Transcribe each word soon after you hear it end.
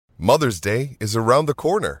Mother's Day is around the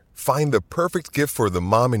corner. Find the perfect gift for the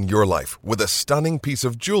mom in your life with a stunning piece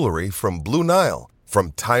of jewelry from Blue Nile.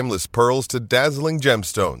 From timeless pearls to dazzling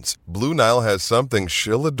gemstones, Blue Nile has something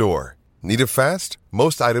she'll adore. Need it fast?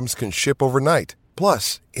 Most items can ship overnight.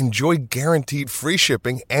 Plus, enjoy guaranteed free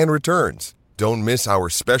shipping and returns. Don't miss our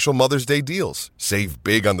special Mother's Day deals. Save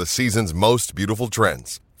big on the season's most beautiful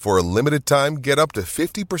trends. For a limited time, get up to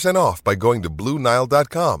 50% off by going to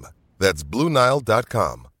BlueNile.com. That's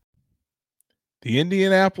BlueNile.com. The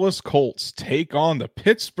Indianapolis Colts take on the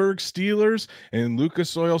Pittsburgh Steelers in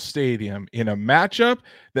Lucas Oil Stadium in a matchup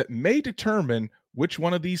that may determine which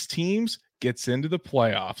one of these teams gets into the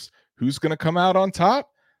playoffs. Who's going to come out on top?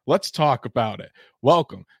 Let's talk about it.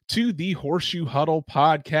 Welcome to the Horseshoe Huddle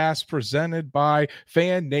podcast presented by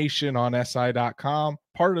Fan Nation on SI.com,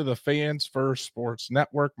 part of the Fans First Sports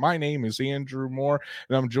Network. My name is Andrew Moore,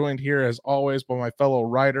 and I'm joined here as always by my fellow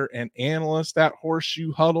writer and analyst at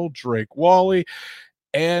Horseshoe Huddle, Drake Wally.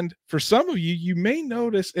 And for some of you, you may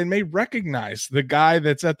notice and may recognize the guy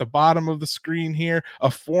that's at the bottom of the screen here, a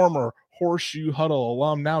former Horseshoe Huddle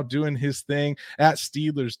alum, now doing his thing at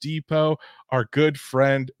Steelers Depot, our good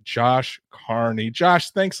friend Josh Carney.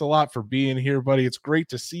 Josh, thanks a lot for being here, buddy. It's great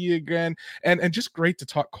to see you again, and just great to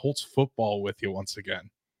talk Colts football with you once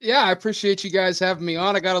again. Yeah, I appreciate you guys having me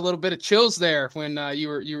on. I got a little bit of chills there when you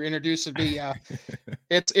were introducing me.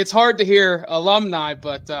 It's hard to hear alumni,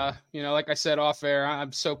 but like I said off air,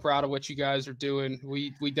 I'm so proud of what you guys are doing.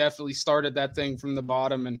 We definitely started that thing from the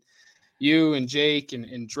bottom, and you and Jake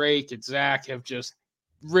and Drake and Zach have just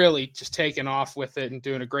really just taken off with it and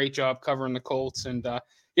doing a great job covering the Colts. And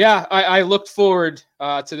I looked forward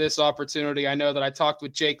to this opportunity. I know that I talked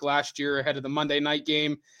with Jake last year ahead of the Monday night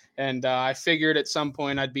game, and I figured at some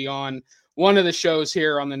point I'd be on one of the shows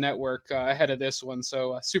here on the network ahead of this one.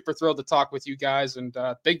 So super thrilled to talk with you guys, and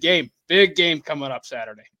big game coming up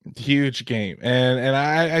Saturday. Huge game. And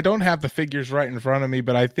I don't have the figures right in front of me,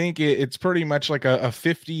 but I think it's pretty much like a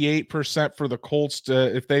 58% for the Colts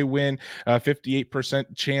if they win,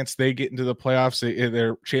 58% chance they get into the playoffs.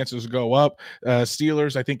 Their chances go up.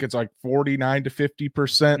 Steelers, I think it's like 49 to 50%.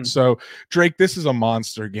 Mm-hmm. So Drake, this is a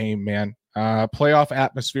monster game, man. Playoff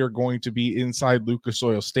atmosphere going to be inside Lucas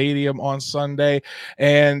Oil Stadium on Sunday,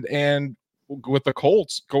 and with the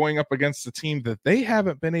Colts going up against the team that they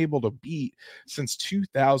haven't been able to beat since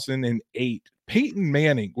 2008. Peyton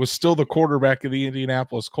Manning was still the quarterback of the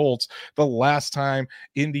Indianapolis Colts the last time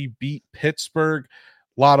Indy beat Pittsburgh.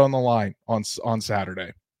 A lot on the line on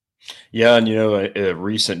Saturday. Yeah, and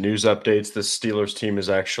recent news updates, the Steelers team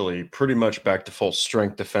is actually pretty much back to full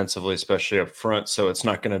strength defensively, especially up front. So it's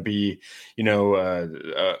not going to be,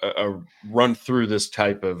 a run through this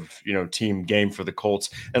type of, team game for the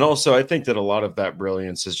Colts. And also, I think that a lot of that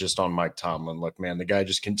brilliance is just on Mike Tomlin. Look, man, the guy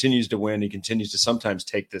just continues to win. He continues to sometimes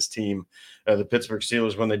take this team, the Pittsburgh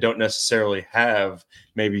Steelers, when they don't necessarily have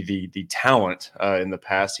maybe the talent in the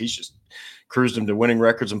past. He's just cruised them to winning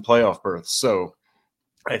records and playoff berths. So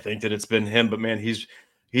I think that it's been him, but man, he's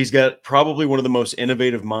got probably one of the most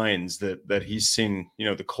innovative minds that he's seen,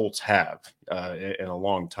 the Colts have in a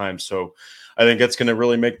long time. So I think that's going to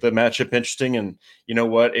really make the matchup interesting. And you know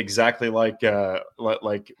what, exactly like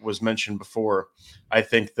was mentioned before, I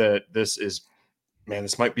think that this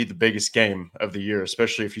might be the biggest game of the year,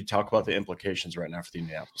 especially if you talk about the implications right now for the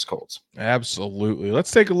Indianapolis Colts. Absolutely.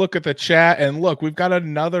 Let's take a look at the chat. And look, we've got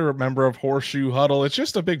another member of Horseshoe Huddle. It's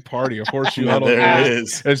just a big party of Horseshoe Huddle. There it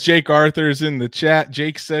is. As Jake Arthur's in the chat.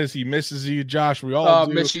 Jake says he misses you, Josh. We all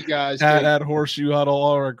miss you guys at Horseshoe Huddle.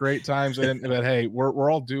 All our great times. But hey, we're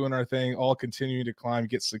all doing our thing, all continuing to climb,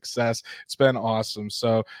 get success. It's been awesome.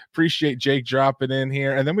 So appreciate Jake dropping in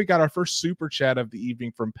here. And then we got our first super chat of the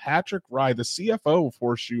evening from Patrick Rye, the CFO of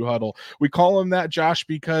Horseshoe Huddle. We call him that, Josh,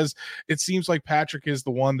 because it seems like Patrick is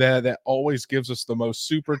the one that always gives us the most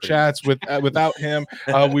super chats. Without him,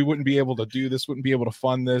 we wouldn't be able to do this, wouldn't be able to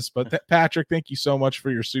fund this. But Patrick, thank you so much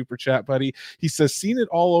for your super chat, buddy. He says, seen it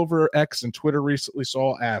all over X and Twitter recently, so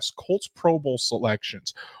I'll ask, Colts Pro Bowl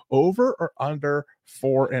selections, over or under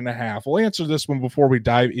 4.5? We'll answer this one before we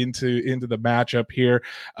dive into the matchup here.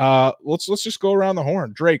 Let's just go around the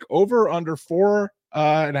horn. Drake, over or under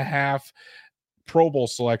 4.5 Pro Bowl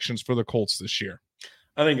selections for the Colts this year?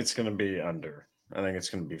 I think it's going to be under. I think it's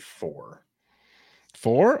going to be 4.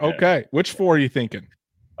 4? Okay. Yeah. Which 4 are you thinking?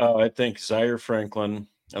 I think Zaire Franklin.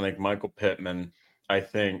 I think Michael Pittman. I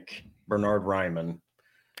think Bernard Ryman.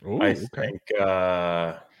 Ooh, I think,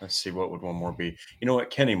 let's see, what would one more be? You know what?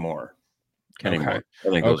 Kenny Moore. Kenny Okay. Moore. I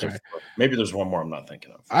think those are Okay. 4. Maybe there's one more I'm not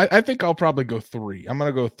thinking of. I think I'll probably go 3. I'm going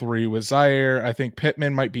to go 3 with Zaire. I think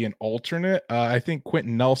Pittman might be an alternate. I think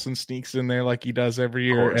Quentin Nelson sneaks in there like he does every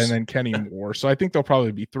year, and then Kenny Moore. So I think they'll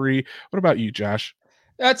probably be 3. What about you, Josh?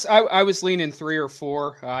 I was leaning 3 or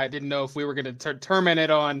 4. I didn't know if we were going to determine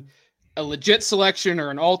it on a legit selection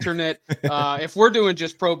or an alternate. If we're doing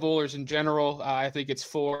just Pro Bowlers in general, I think it's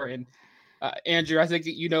 4. And Andrew, I think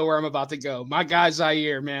you know where I'm about to go. My guy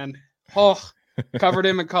Zaire, man. Oh, covered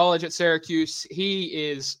him in college at Syracuse. He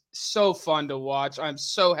is so fun to watch. I'm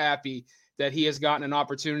so happy that he has gotten an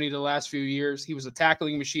opportunity the last few years. He was a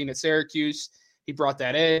tackling machine at Syracuse. He brought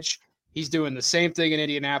that edge. He's doing the same thing in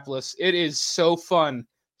Indianapolis. It is so fun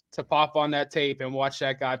to pop on that tape and watch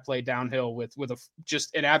that guy play downhill with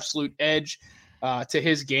just an absolute edge to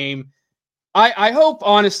his game. I hope,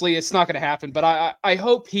 honestly, it's not going to happen, but I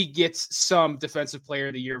hope he gets some Defensive Player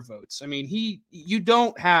of the Year votes. I mean, you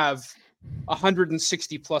don't have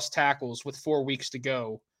 160 plus tackles with 4 weeks to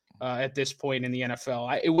go at this point in the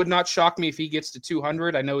NFL. It would not shock me if he gets to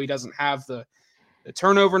 200. I know he doesn't have the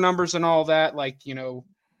turnover numbers and all that, like,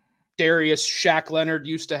 Darius Shaq Leonard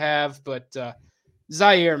used to have, but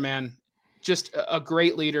Zaire, man, just a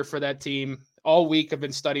great leader for that team. All week I've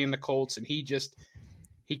been studying the Colts, and he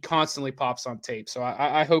constantly pops on tape. So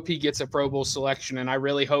I hope he gets a Pro Bowl selection, and I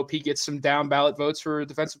really hope he gets some down ballot votes for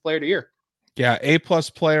Defensive Player of the Year. Yeah, A+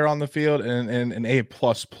 player on the field and an A++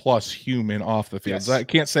 human off the field. Yes.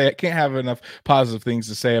 So I can't have enough positive things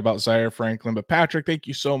to say about Zaire Franklin. But Patrick, thank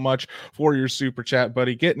you so much for your super chat,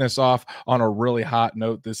 buddy, getting us off on a really hot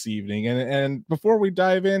note this evening. And before we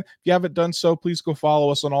dive in, if you haven't done so, please go follow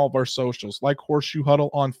us on all of our socials, like Horseshoe Huddle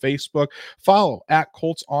on Facebook, follow at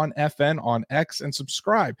Colts on FN on X, and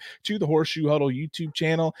subscribe to the Horseshoe Huddle YouTube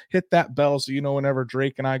channel. Hit that bell so you know whenever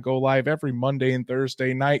Drake and I go live every Monday and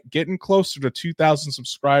Thursday night. Getting closer to 2,000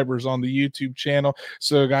 subscribers on the YouTube channel.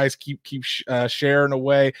 So guys, keep sharing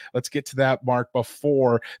away. Let's get to that mark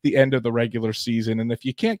before the end of the regular season. And if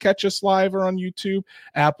you can't catch us live or on YouTube,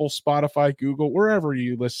 Apple, Spotify, Google, wherever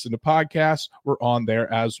you listen to podcasts, we're on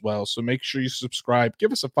there as well. So make sure you subscribe,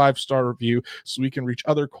 give us a 5-star review so we can reach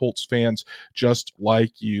other Colts fans just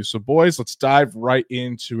like you. So boys, let's dive right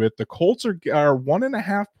into it. The Colts are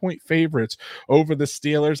 1.5 point favorites over the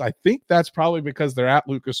Steelers. I think that's probably because they're at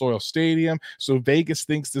Lucas Oil Stadium. So Vegas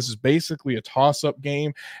thinks this is basically a toss-up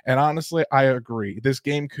game. And honestly, I agree. This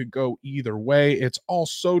game could go either way. It's all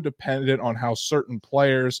so dependent on how certain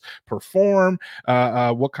players perform,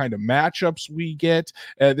 what kind of matchups we get.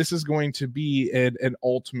 This is going to be an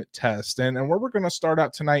ultimate test. And where we're going to start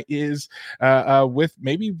out tonight is with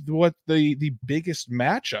maybe what the biggest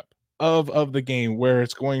matchup of the game, where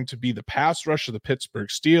it's going to be the pass rush of the Pittsburgh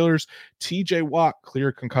Steelers. TJ Watt,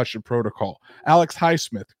 cleared concussion protocol. Alex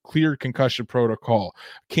Highsmith, cleared concussion protocol.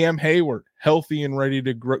 Cam Hayward, healthy and ready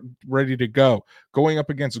to go, going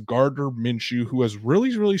up against Gardner Minshew, who has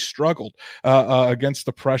really struggled against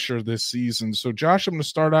the pressure this season. So Josh, I'm going to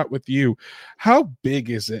start out with you. How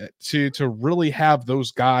big is it to really have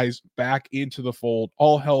those guys back into the fold,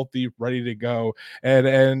 all healthy, ready to go?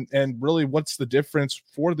 And really, what's the difference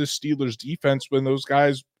for the Steelers defense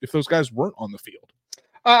if those guys weren't on the field?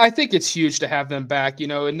 I think it's huge to have them back.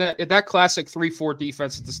 In that classic 3-4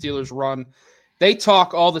 defense that the Steelers run, they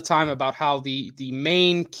talk all the time about how the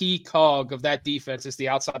main key cog of that defense is the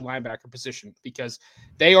outside linebacker position, because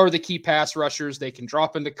they are the key pass rushers. They can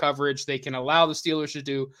drop into coverage. They can allow the Steelers to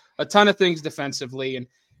do a ton of things defensively. And,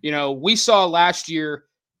 we saw last year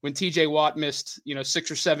when TJ Watt missed,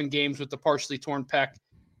 6 or 7 games with the partially torn pec,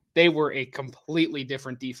 they were a completely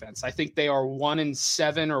different defense. I think they are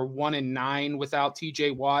 1-7 or 1-9 without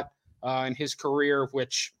TJ Watt in his career,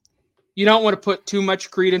 which you don't want to put too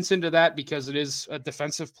much credence into that because it is a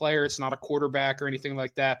defensive player. It's not a quarterback or anything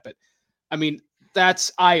like that. But, I mean,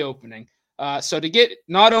 that's eye-opening. So to get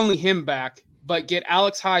not only him back, but get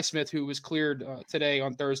Alex Highsmith, who was cleared today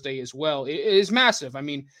on Thursday as well, is massive. I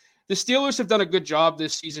mean, the Steelers have done a good job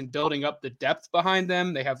this season building up the depth behind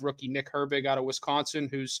them. They have rookie Nick Herbig out of Wisconsin,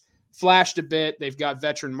 who's flashed a bit. They've got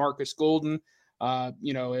veteran Marcus Golden,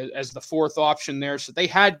 as the fourth option there. So they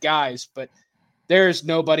had guys, but there's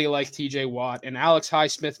nobody like TJ Watt. And Alex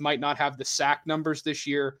Highsmith might not have the sack numbers this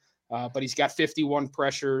year, but he's got 51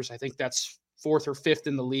 pressures. I think that's 4th or 5th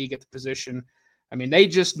in the league at the position. I mean, they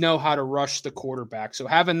just know how to rush the quarterback. So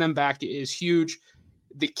having them back is huge.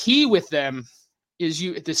 The key with them is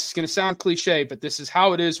this is going to sound cliche, but this is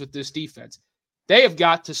how it is with this defense. They have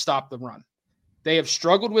got to stop the run. They have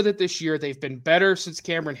struggled with it this year. They've been better since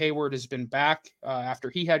Cameron Hayward has been back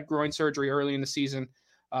after he had groin surgery early in the season.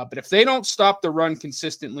 But if they don't stop the run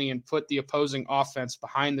consistently and put the opposing offense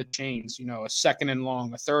behind the chains, a 2nd and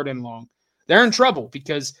long, a 3rd and long, they're in trouble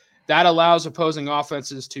because that allows opposing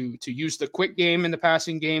offenses to use the quick game in the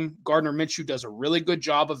passing game. Gardner Minshew does a really good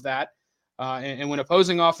job of that. And when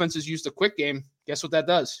opposing offenses use the quick game, guess what that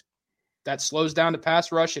does? That slows down the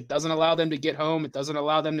pass rush. It doesn't allow them to get home. It doesn't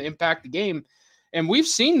allow them to impact the game. And we've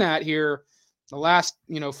seen that here the last,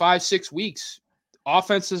 5-6 weeks.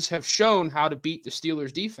 Offenses have shown how to beat the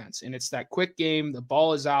Steelers defense. And it's that quick game. The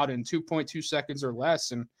ball is out in 2.2 seconds or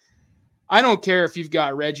less. And I don't care if you've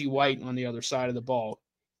got Reggie White on the other side of the ball.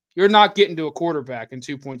 You're not getting to a quarterback in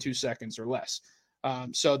 2.2 seconds or less.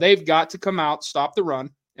 So they've got to come out, stop the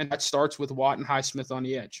run. And that starts with Watt and Highsmith on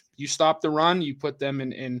the edge. You stop the run, you put them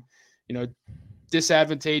in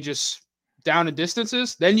disadvantageous down and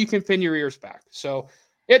distances, then you can pin your ears back. So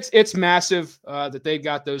it's massive that they've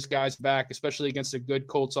got those guys back, especially against a good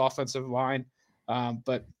Colts offensive line.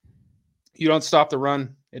 But you don't stop the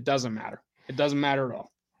run, it doesn't matter. It doesn't matter at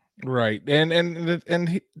all. Right.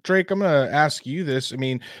 And Drake, I'm going to ask you this. I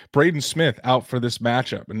mean, Braden Smith out for this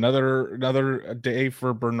matchup. Another day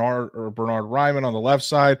for Bernard Ryman on the left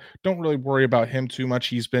side. Don't really worry about him too much.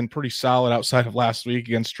 He's been pretty solid outside of last week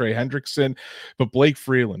against Trey Hendrickson. But Blake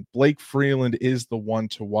Freeland is the one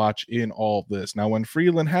to watch in all of this. Now, when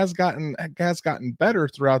Freeland has gotten better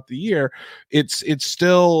throughout the year, it's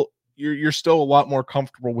still you're still a lot more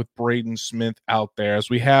comfortable with Braden Smith out there. As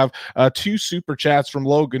we have 2 super chats from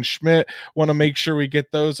Logan Schmidt. Want to make sure we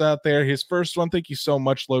get those out there. His first one, thank you so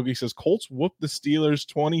much, Logan. He says Colts whoop the Steelers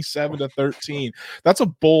 27-13. That's a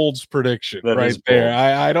bold prediction right there.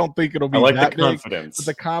 I don't think it'll be that big. Confidence. But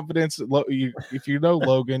the confidence, if you know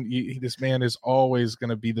Logan, this man is always going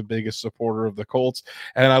to be the biggest supporter of the Colts.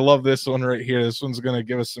 And I love this one right here. This one's going to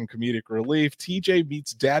give us some comedic relief. TJ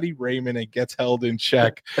beats Daddy Raymond and gets held in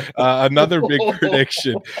check. Another big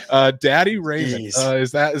prediction. Daddy Raymond.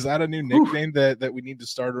 Is that a new nickname that we need to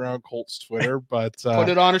start around Colts Twitter? But put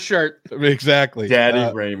it on a shirt. Exactly.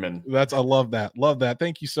 Daddy Raymond. I love that. Love that.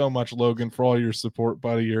 Thank you so much, Logan, for all your support,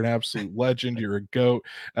 buddy. You're an absolute legend. You're a GOAT.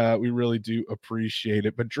 We really do appreciate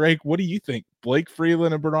it. But Drake, what do you think? Blake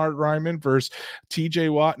Freeland and Bernard Ryman versus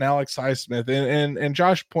TJ Watt and Alex Highsmith. And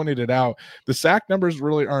Josh pointed it out. The sack numbers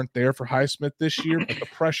really aren't there for Highsmith this year, but the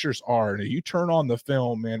pressures are. And if you turn on the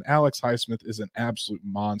film, man, Alex Highsmith is an absolute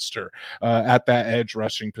monster at that edge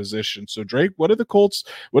rushing position. So Drake, what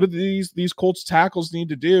do these Colts tackles need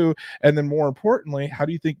to do? And then more importantly, how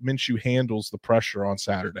do you think Minshew handles the pressure on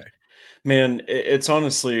Saturday? Man, it's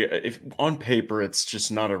honestly, if on paper, it's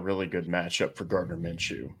just not a really good matchup for Gardner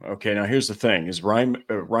Minshew. Okay, now here's the thing: is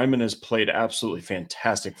Ryman has played absolutely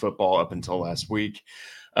fantastic football up until last week.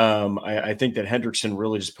 I think that Hendrickson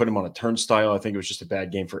really just put him on a turnstile. I think it was just a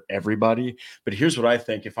bad game for everybody. But here's what I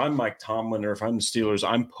think: if I'm Mike Tomlin or if I'm the Steelers,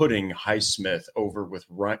 I'm putting Highsmith over with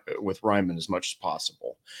Ryman as much as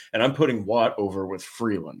possible, and I'm putting Watt over with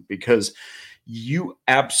Freeland because you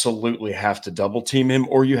absolutely have to double team him,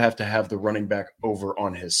 or you have to have the running back over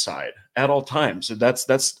on his side at all times. So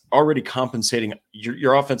that's already compensating.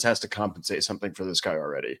 Your offense has to compensate something for this guy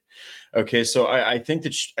already. Okay, so I think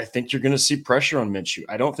you're going to see pressure on Minshew.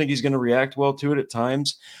 I don't think he's going to react well to it at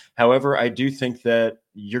times. However, I do think that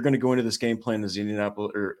you're going to go into this game plan as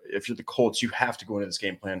Indianapolis, or if you're the Colts, you have to go into this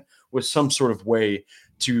game plan with some sort of way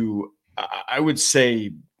to. I would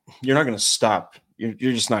say you're not going to stop.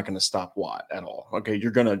 You're just not going to stop Watt at all. Okay,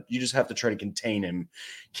 you just have to try to contain him,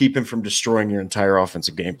 keep him from destroying your entire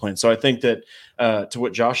offensive game plan. So I think that to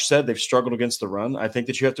what Josh said, they've struggled against the run. I think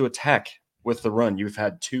that you have to attack with the run. You've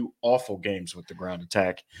had 2 awful games with the ground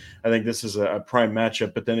attack. I think this is a prime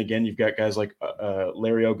matchup. But then again, you've got guys like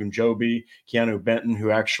Larry Ogunjobi, Keanu Benton,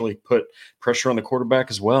 who actually put pressure on the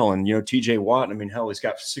quarterback as well. And TJ Watt. I mean, hell, he's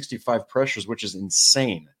got 65 pressures, which is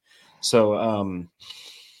insane. So.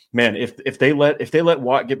 Man, if they let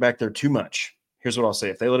Watt get back there too much, here's what I'll say.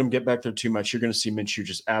 If they let him get back there too much, you're going to see Minshew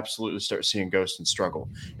just absolutely start seeing ghosts and struggle.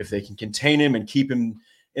 If they can contain him and keep him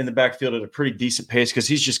in the backfield at a pretty decent pace, because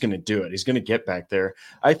he's just going to do it. He's going to get back there.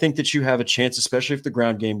 I think that you have a chance, especially if the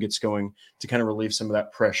ground game gets going, to kind of relieve some of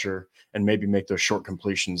that pressure and maybe make those short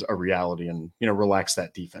completions a reality and, relax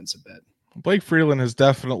that defense a bit. Blake Freeland has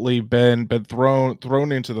definitely been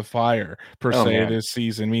thrown into the fire per se this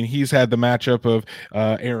season. I mean, he's had the matchup of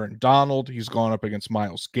Aaron Donald. He's gone up against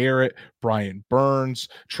Myles Garrett, Brian Burns,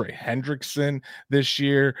 Trey Hendrickson this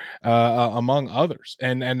year, among others.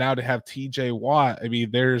 And now to have TJ Watt, I mean,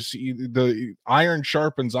 there's the iron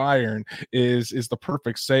sharpens iron is the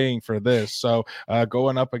perfect saying for this. So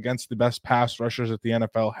going up against the best pass rushers that the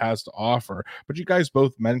NFL has to offer. But you guys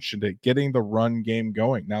both mentioned it, getting the run game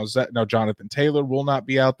going. Now, Josh Jonathan Taylor will not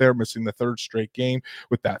be out there, missing the third straight game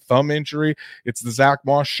with that thumb injury. It's the Zach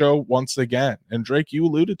Moss show once again. And Drake, you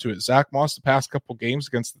alluded to it. Zach Moss, the past couple games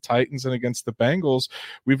against the Titans and against the Bengals,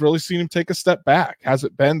 we've really seen him take a step back.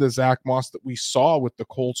 Hasn't been the Zach Moss that we saw with the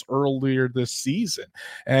Colts earlier this season.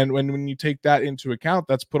 And when you take that into account,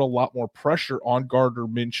 that's put a lot more pressure on Gardner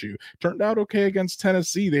Minshew. Turned out okay against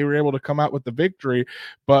Tennessee. They were able to come out with the victory,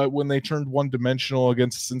 but when they turned one-dimensional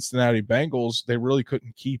against the Cincinnati Bengals, they really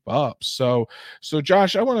couldn't keep up. So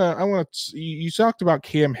Josh, I want to you talked about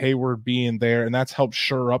Cam Hayward being there, and that's helped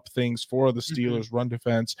shore up things for the Steelers' run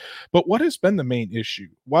defense. But what has been the main issue?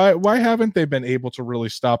 Why haven't they been able to really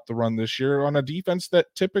stop the run this year on a defense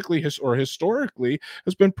that typically historically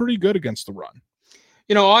has been pretty good against the run?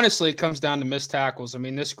 Honestly, it comes down to missed tackles. I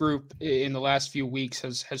mean, this group in the last few weeks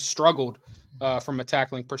has struggled from a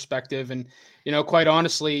tackling perspective. And, quite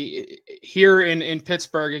honestly, here in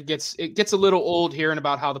Pittsburgh, it gets a little old hearing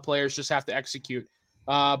about how the players just have to execute.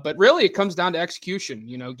 But really, it comes down to execution,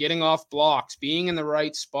 getting off blocks, being in the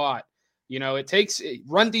right spot. It takes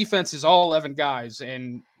run defense is all 11 guys,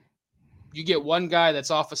 and you get one guy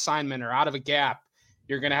that's off assignment or out of a gap,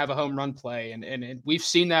 you're going to have a home run play. And we've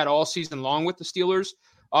seen that all season long with the Steelers.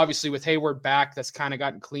 Obviously, with Hayward back, that's kind of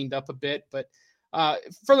gotten cleaned up a bit. But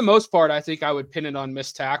for the most part, I think I would pin it on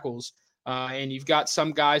missed tackles. And you've got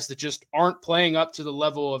some guys that just aren't playing up to the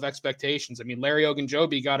level of expectations. I mean, Larry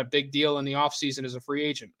Ogunjobi got a big deal in the offseason as a free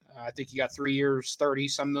agent. I think he got 3 years,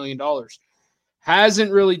 $30-some million.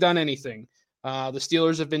 Hasn't really done anything. The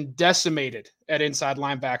Steelers have been decimated at inside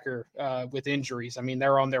linebacker with injuries. I mean,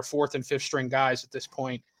 they're on their fourth and fifth string guys at this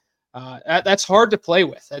point. That's hard to play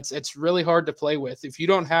with. It's really hard to play with. If you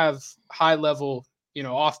don't have high level,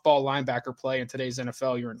 off-ball linebacker play in today's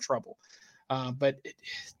NFL, you're in trouble. But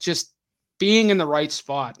just being in the right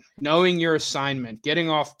spot, knowing your assignment, getting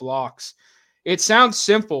off blocks. It sounds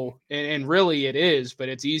simple, and really it is, but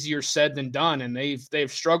it's easier said than done. And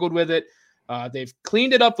they've struggled with it. They've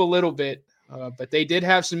cleaned it up a little bit. But they did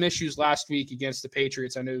have some issues last week against the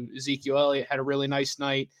Patriots. I know Ezekiel Elliott had a really nice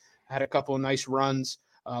night, had a couple of nice runs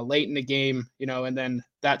late in the game, and then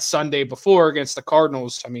that Sunday before against the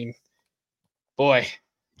Cardinals, I mean, boy,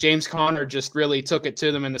 James Conner just really took it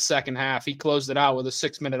to them in the second half. He closed it out with a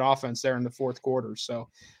 6-minute offense there in the fourth quarter. So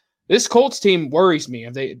this Colts team worries me.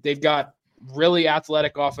 They've got really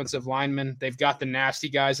athletic offensive linemen. They've got the nasty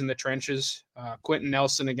guys in the trenches. Quentin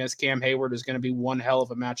Nelson against Cam Hayward is going to be one hell of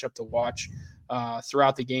a matchup to watch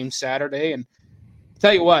throughout the game Saturday. And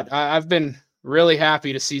tell you what, I've been really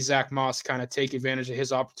happy to see Zach Moss kind of take advantage of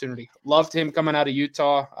his opportunity. Loved him coming out of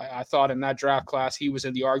Utah. I thought in that draft class he was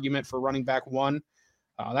in the argument for running back one.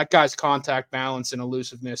 That guy's contact balance and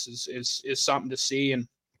elusiveness is something to see. And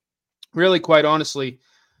really, quite honestly,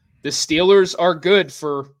 the Steelers are good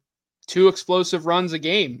for 2 explosive runs a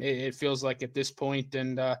game, it feels like at this point.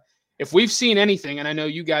 And if we've seen anything, and I know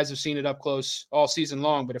you guys have seen it up close all season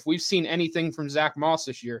long, but if we've seen anything from Zach Moss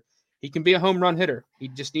this year, he can be a home run hitter. He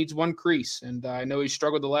just needs one crease. And I know he's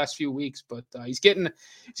struggled the last few weeks, but he's getting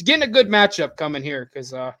a good matchup coming here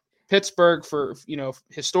because Pittsburgh, for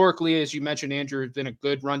historically, as you mentioned, Andrew, has been a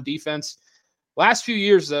good run defense. Last few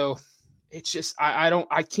years, though, it's just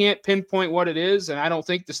I can't pinpoint what it is, and I don't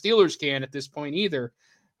think the Steelers can at this point either.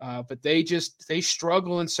 But they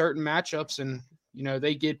struggle in certain matchups, and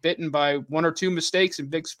they get bitten by 1 or 2 mistakes in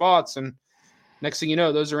big spots, and next thing you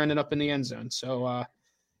know, those are ending up in the end zone. So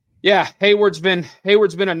Hayward's been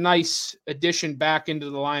a nice addition back into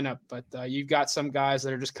the lineup, but you've got some guys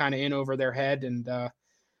that are just kind of in over their head and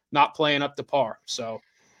not playing up to par. So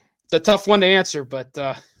it's a tough one to answer, but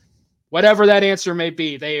whatever that answer may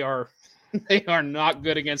be, they are not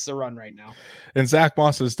good against the run right now. And Zach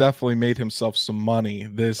Moss has definitely made himself some money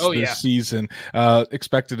this season.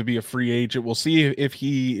 Expected to be a free agent. We'll see if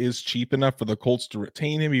he is cheap enough for the Colts to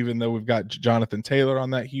retain him, even though we've got Jonathan Taylor on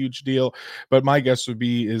that huge deal. But my guess would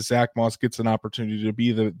be is Zach Moss gets an opportunity to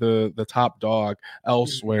be the top dog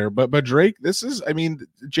elsewhere. But Drake, this is,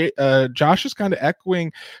 Josh is kind of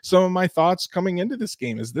echoing some of my thoughts coming into this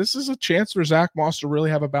game. This is a chance for Zach Moss to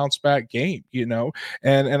really have a bounce back game,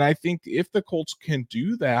 and I think if the Colts can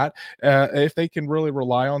do that, if they can really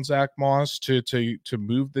rely on Zach Moss to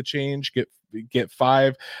move the change, get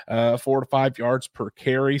 4 to 5 yards per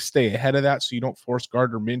carry, stay ahead of that so you don't force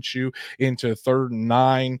Gardner Minshew into 3rd and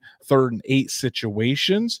 9, 3rd and 8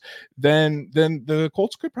 situations, then the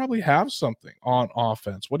Colts could probably have something on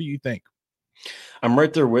offense. What do you think? I'm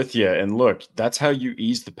right there with you. And look, that's how you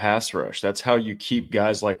ease the pass rush. That's how you keep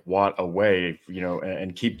guys like Watt away,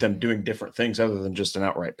 and keep them doing different things other than just an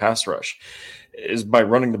outright pass rush, is by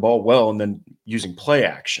running the ball well and then using play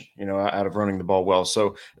action, out of running the ball well.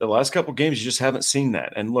 So the last couple of games, you just haven't seen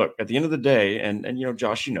that. And look, at the end of the day, and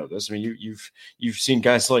Josh, this. I mean, you've seen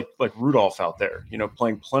guys like Rudolph out there,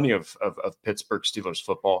 playing plenty of Pittsburgh Steelers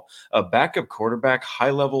football. A backup quarterback,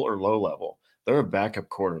 high level or low level, they're a backup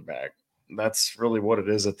quarterback. That's really what it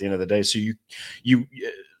is at the end of the day. So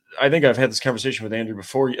I think I've had this conversation with Andrew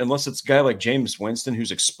before, unless it's a guy like Jameis Winston,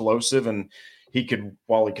 who's explosive and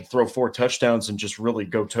while he could throw 4 touchdowns and just really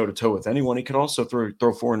go toe to toe with anyone, he could also throw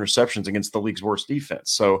 4 interceptions against the league's worst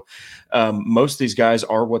defense. So most of these guys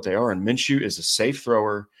are what they are. And Minshew is a safe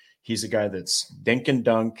thrower. He's a guy that's dink and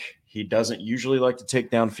dunk. He doesn't usually like to take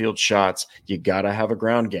downfield shots. You got to have a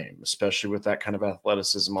ground game, especially with that kind of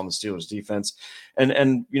athleticism on the Steelers defense. And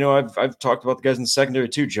I've talked about the guys in the secondary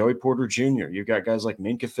too. Joey Porter Jr. You've got guys like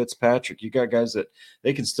Minkah Fitzpatrick. You got guys that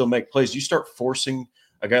they can still make plays. You start forcing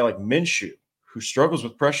a guy like Minshew, who struggles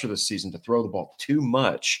with pressure this season, to throw the ball too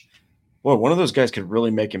much. Well, one of those guys could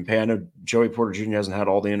really make him pay. I know Joey Porter Jr. hasn't had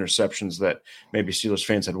all the interceptions that maybe Steelers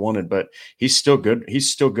fans had wanted, but he's still good.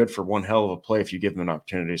 He's still good for one hell of a play if you give him an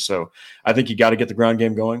opportunity. So I think you got to get the ground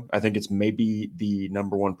game going. I think it's maybe the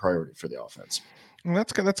number one priority for the offense.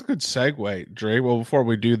 That's good. That's a good segue, Dre. Well, before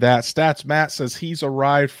we do that, Stats Matt says he's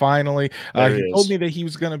arrived finally. He told me that he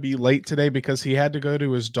was going to be late today because he had to go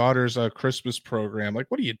to his daughter's Christmas program. Like,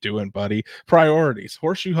 what are you doing, buddy? Priorities.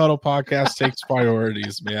 Horseshoe Huddle podcast takes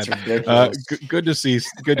priorities, man. Good to see.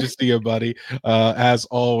 Good to see you, buddy. As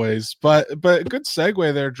always. But good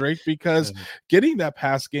segue there, Drake, because getting that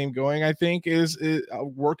pass game going, I think, is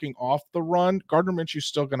working off the run. Gardner Minshew's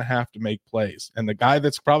still going to have to make plays, and the guy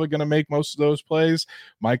that's probably going to make most of those plays,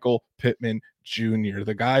 Michael Pittman Jr.,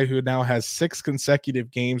 the guy who now has 6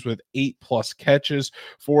 consecutive games with 8+ catches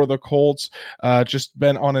for the Colts. Just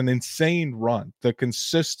been on an insane run. The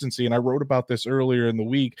consistency, and I wrote about this earlier in the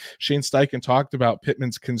week. Shane Steichen talked about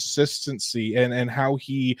Pittman's consistency and how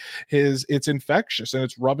it's infectious and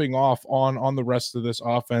it's rubbing off on the rest of this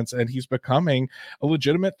offense, and he's becoming a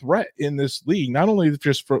legitimate threat in this league, not only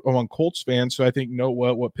just among Colts fans who I think know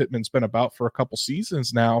what Pittman's been about for a couple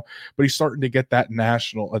seasons now, but he's starting to get that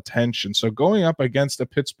national attention. So going up against the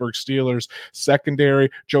Pittsburgh Steelers secondary,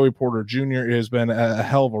 Joey Porter Jr. has been a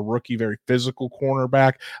hell of a rookie, very physical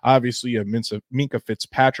cornerback. Obviously, a Minkah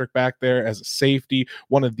Fitzpatrick back there as a safety,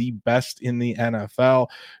 one of the best in the NFL.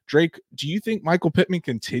 Drake, do you think Michael Pittman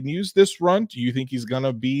continues this run? Do you think he's going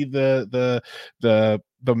to be the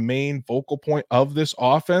main focal point of this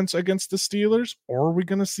offense against the Steelers, or are we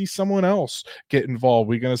going to see someone else get involved?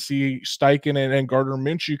 We're going to see Steichen and Gardner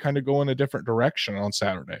Minshew kind of go in a different direction on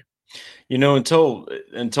Saturday. Until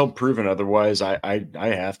proven otherwise, I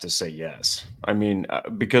have to say yes. I mean,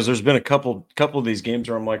 because there's been a couple of these games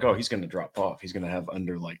where I'm like, oh, he's going to drop off. He's going to have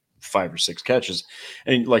under like 5 or 6 catches.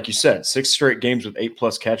 And like you said, 6 straight games with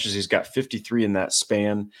 8+ catches. He's got 53 in that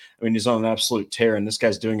span. I mean, he's on an absolute tear, and this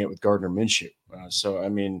guy's doing it with Gardner Minshew. So, I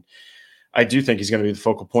mean, I do think he's going to be the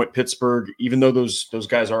focal point. Pittsburgh, even though those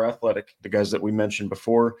guys are athletic, the guys that we mentioned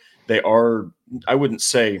before, they are, I wouldn't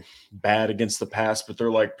say bad against the pass, but they're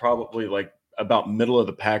like probably like about middle of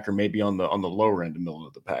the pack, or maybe on the lower end of middle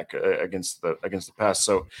of the pack against the pass.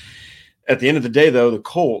 So at the end of the day, though, the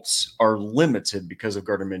Colts are limited because of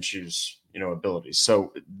Gardner Minshew's abilities.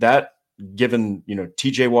 So that, given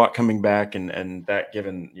TJ Watt coming back, and that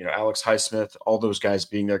given Alex Highsmith, all those guys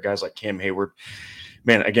being there, guys like Cam Hayward,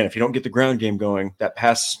 man, again, if you don't get the ground game going, that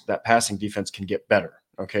passing defense can get better,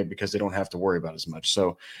 okay, because they don't have to worry about as much.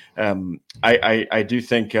 So I do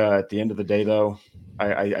think at the end of the day, though,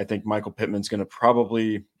 I think Michael Pittman's going to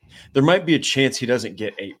probably – there might be a chance he doesn't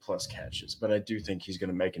get 8+ catches, but I do think he's going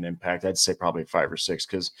to make an impact. I'd say probably 5 or 6,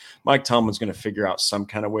 because Mike Tomlin's going to figure out some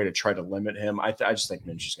kind of way to try to limit him. I just think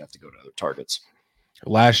Minshew's going to have to go to other targets.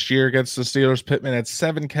 Last year against the Steelers, Pittman had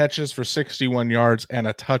 7 catches for 61 yards and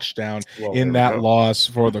a touchdown in that loss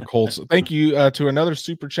for the Colts. Thank you to another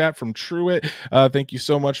super chat from Truitt. Thank you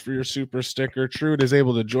so much for your super sticker. Truitt is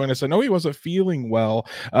able to join us. I know he wasn't feeling well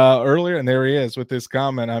earlier, and there he is with his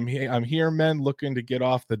comment. I'm here, men, looking to get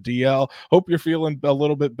off the DL. Hope you're feeling a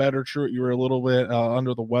little bit better, Truitt. You were a little bit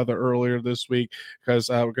under the weather earlier this week, because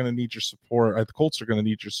we're going to need your support. The Colts are going to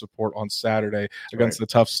need your support on Saturday against the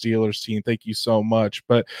tough Steelers team. Thank you so much. such.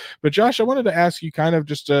 But Josh, I wanted to ask you kind of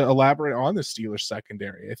just to elaborate on the Steelers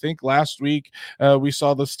secondary. I think last week we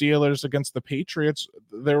saw the Steelers against the Patriots.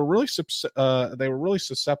 They were really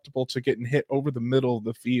susceptible to getting hit over the middle of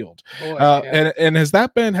the field. And has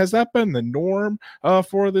that been the norm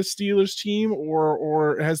for the Steelers team,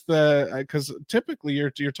 or has because typically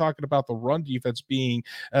you're talking about the run defense being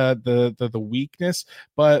the weakness,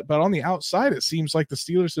 but on the outside it seems like the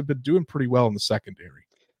Steelers have been doing pretty well in the secondary.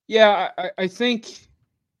 Yeah, I think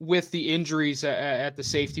with the injuries at the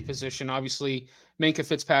safety position, obviously Minkah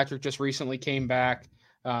Fitzpatrick just recently came back.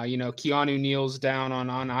 Keanu Neal's down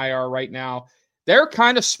on IR right now. They're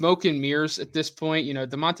kind of smoke and mirrors at this point.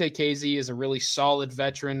 DeMonte Casey is a really solid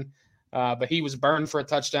veteran, but he was burned for a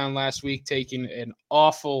touchdown last week, taking an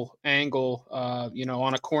awful angle,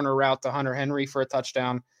 on a corner route to Hunter Henry for a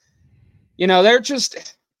touchdown. They're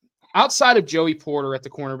just outside of Joey Porter at the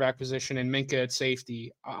cornerback position and Minkah at safety.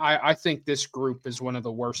 I think this group is one of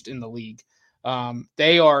the worst in the league.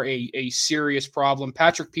 They are a serious problem.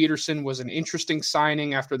 Patrick Peterson was an interesting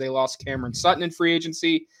signing after they lost Cameron Sutton in free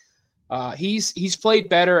agency. He's played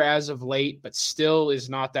better as of late, but still is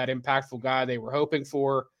not that impactful guy they were hoping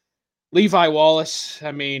for. Levi Wallace,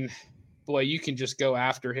 I mean, boy, you can just go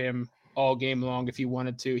after him all game long if you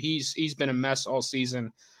wanted to. He's been a mess all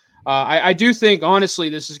season. I do think, honestly,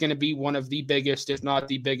 this is going to be one of the biggest, if not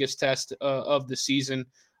the biggest test of the season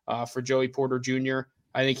for Joey Porter Jr.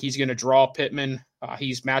 I think he's going to draw Pittman.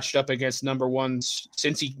 He's matched up against number ones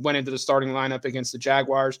since he went into the starting lineup against the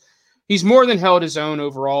Jaguars. He's more than held his own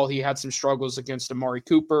overall. He had some struggles against Amari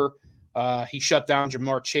Cooper. He shut down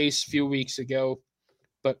Jamar Chase a few weeks ago.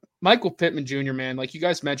 But Michael Pittman Jr., man, like you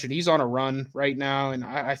guys mentioned, he's on a run right now, and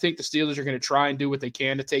I think the Steelers are going to try and do what they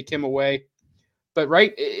can to take him away. But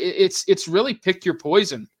right, it's really pick your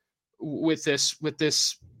poison with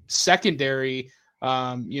this secondary.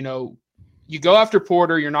 You go after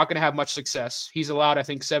Porter, you're not going to have much success. He's allowed, I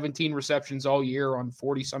think, 17 receptions all year on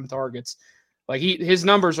 40-some targets. Like his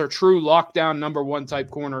numbers are true lockdown number one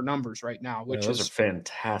type corner numbers right now, which those are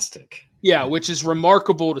fantastic. Yeah, which is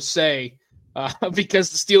remarkable to say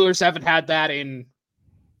because the Steelers haven't had that in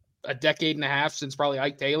a decade and a half since probably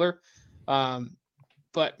Ike Taylor.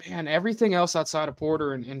 But, man, everything else outside of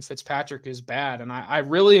Porter and Fitzpatrick is bad. And I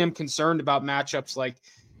really am concerned about matchups like,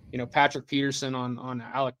 Patrick Peterson on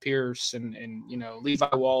Alec Pierce and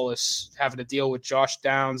Levi Wallace having to deal with Josh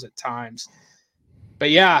Downs at times.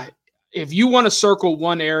 But, yeah, if you want to circle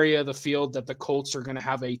one area of the field that the Colts are going to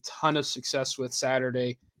have a ton of success with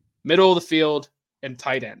Saturday, middle of the field and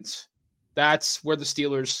tight ends. That's where the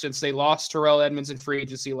Steelers, since they lost Terrell Edmonds in free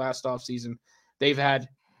agency last offseason, they've had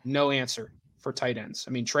no answer for tight ends.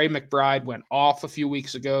 I mean, Trey McBride went off a few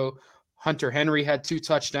weeks ago. Hunter Henry had 2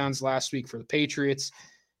 touchdowns last week for the Patriots.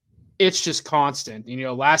 It's just constant.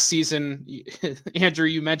 Last season, Andrew,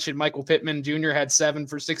 you mentioned Michael Pittman Jr. had 7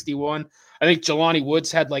 for 61. I think Jelani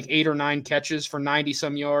Woods had like 8 or 9 catches for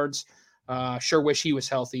 90-some yards. Sure wish he was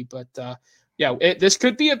healthy. But, this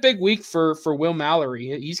could be a big week for Will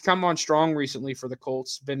Mallory. He's come on strong recently for the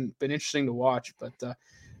Colts. Been interesting to watch. But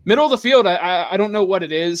middle of the field, I don't know what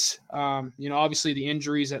it is. Obviously the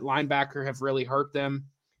injuries at linebacker have really hurt them.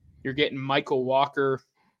 You're getting Michael Walker,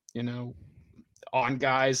 on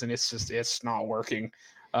guys, and it's not working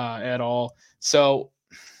at all. So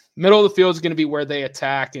middle of the field is going to be where they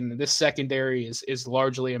attack, and this secondary is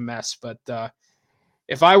largely a mess. But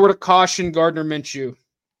if I were to caution Gardner Minshew,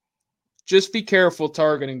 just be careful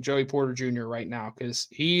targeting Joey Porter Jr. right now because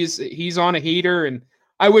he's on a heater, and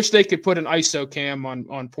I wish they could put an ISO cam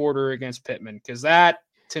on Porter against Pittman because that,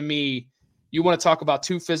 to me, you want to talk about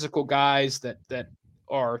 2 physical guys that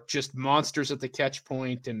are just monsters at the catch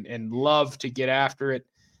point and love to get after it.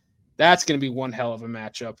 That's going to be one hell of a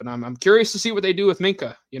matchup. And I'm curious to see what they do with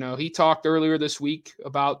Minkah. He talked earlier this week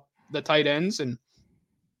about the tight ends and,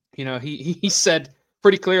 he said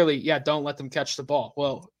pretty clearly, yeah, don't let them catch the ball.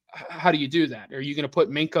 Well, how do you do that? Are you going to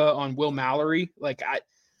put Minkah on Will Mallory? Like,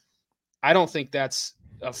 I don't think that's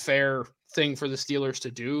a fair thing for the Steelers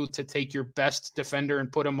to do, to take your best defender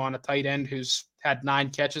and put him on a tight end who's had 9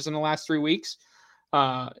 catches in the last 3 weeks.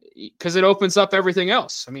 Because it opens up everything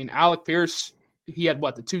else. I mean, Alec Pierce, he had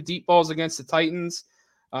the 2 deep balls against the Titans.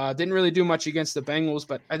 Didn't really do much against the Bengals,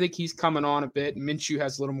 but I think he's coming on a bit. Minshew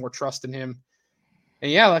has a little more trust in him. And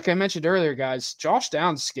yeah, like I mentioned earlier, guys, Josh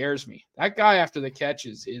Downs scares me. That guy after the catch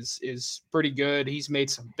is pretty good. He's made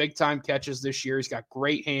some big time catches this year. He's got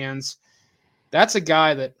great hands. That's a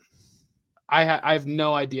guy that I have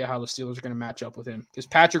no idea how the Steelers are going to match up with him because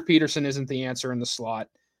Patrick Peterson isn't the answer in the slot.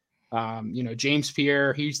 James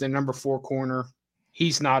Pierre, he's the number 4 corner.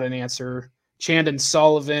 He's not an answer. Chandon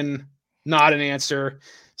Sullivan, Not an answer.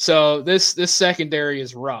 So this secondary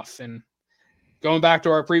is rough. And going back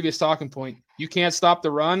to our previous talking point, you can't stop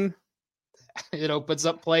the run. It opens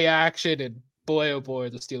up play action, and boy, oh boy,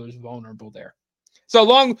 the Steelers are vulnerable there. So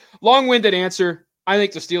long-winded answer. I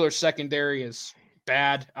think the Steelers secondary is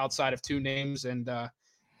bad outside of two names, and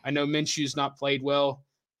I know Minshew's not played well,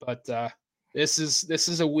 but this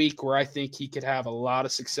is a week where I think he could have a lot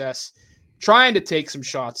of success trying to take some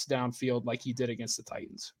shots downfield like he did against the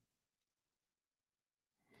Titans.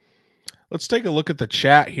 Let's take a look at the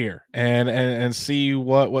chat here and see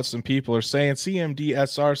what some people are saying.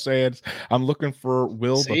 CMDSR says, I'm looking for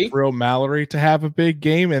Will the Thrill Mallory to have a big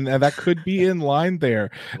game, and that could be in line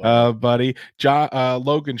there, buddy.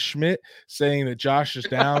 Logan Schmidt saying that Josh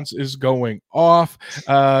Downs is going off,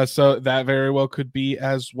 so that very well could be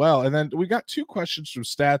as well. And then we got two questions from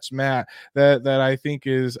Stats Matt that I think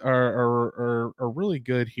are really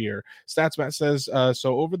good here. Stats Matt says,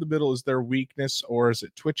 so over the middle, is there weakness or is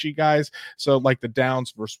it twitchy, guys? So like the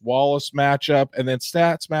Downs versus Wallace matchup. And then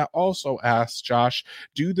Stats Matt also asks, Josh,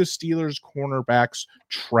 do the Steelers cornerbacks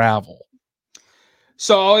travel?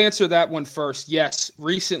 So I'll answer that one first. Yes,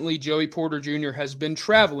 recently Joey Porter Jr. has been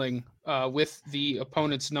traveling with the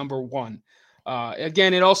opponent's number one.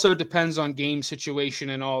 Again, it also depends on game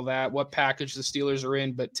situation and all that, what package the Steelers are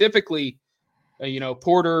in. But typically,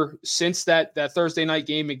 Porter, since that Thursday night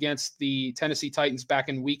game against the Tennessee Titans back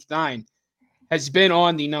in Week 9, has been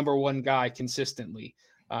on the number one guy consistently.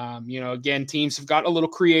 Again, teams have got a little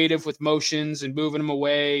creative with motions and moving them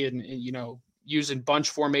away and using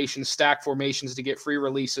bunch formations, stack formations to get free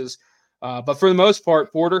releases. But for the most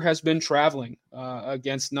part, Porter has been traveling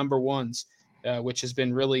against number ones, which has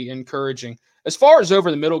been really encouraging. As far as over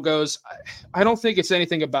the middle goes, I don't think it's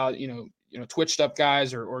anything about, twitched up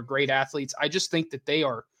guys or great athletes. I just think that they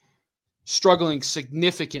are struggling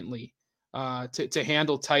significantly to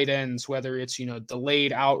handle tight ends, whether it's,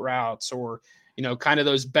 delayed out routes or, kind of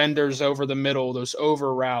those benders over the middle, those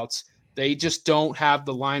over routes. They just don't have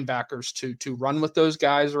the linebackers to run with those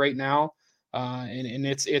guys right now. And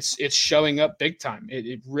it's showing up big time.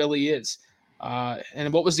 It really is.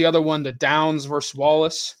 And what was the other one? The Downs versus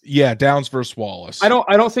Wallace? Yeah, Downs versus Wallace. I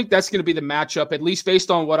don't think that's going to be the matchup, at least based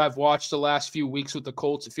on what I've watched the last few weeks with the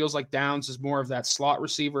Colts. It feels like Downs is more of that slot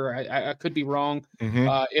receiver. I could be wrong.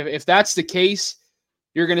 Mm-hmm. If that's the case,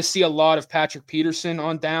 you're going to see a lot of Patrick Peterson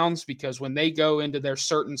on Downs, because when they go into their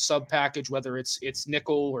certain sub package, whether it's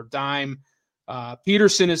nickel or dime,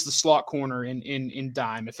 Peterson is the slot corner in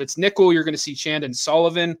dime. If it's nickel, you're going to see Chandon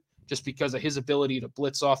Sullivan, just because of his ability to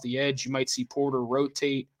blitz off the edge. You might see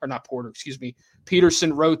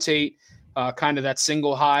Peterson rotate, kind of that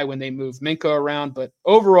single high when they move Minka around. But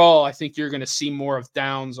overall, I think you're going to see more of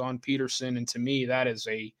Downs on Peterson. And to me, that is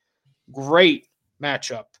a great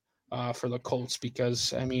matchup for the Colts,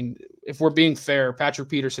 because, I mean, if we're being fair, Patrick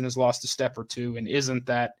Peterson has lost a step or two and isn't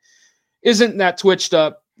that twitched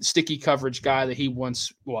up, sticky coverage guy that he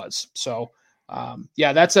once was. So,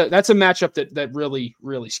 that's a matchup that really,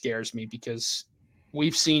 really scares me, because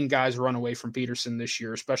we've seen guys run away from Peterson this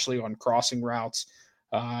year, especially on crossing routes,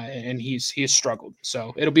 and he's struggled.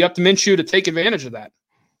 So it'll be up to Minshew to take advantage of that.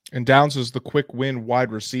 And Downs is the quick win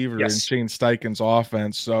wide receiver Yes. in Shane Steichen's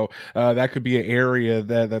offense. So that could be an area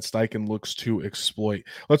that Steichen looks to exploit.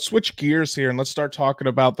 Let's switch gears here and let's start talking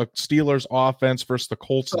about the Steelers offense versus the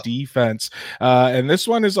Colts defense. And this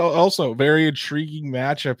one is also a very intriguing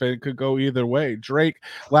matchup, and it could go either way. Drake,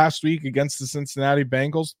 last week against the Cincinnati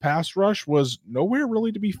Bengals, pass rush was nowhere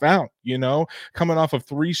really to be found, coming off of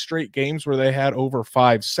 3 straight games where they had over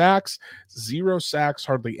 5 sacks, 0 sacks,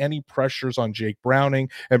 hardly any pressures on Jake Browning,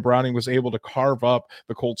 and Browning was able to carve up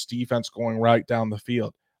the Colts defense going right down the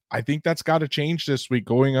field. I think that's got to change this week,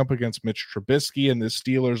 going up against Mitch Trubisky and the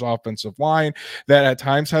Steelers offensive line that at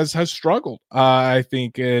times has struggled. I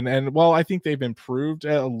think, and I think they've improved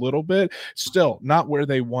a little bit, still not where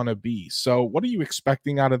they want to be. So what are you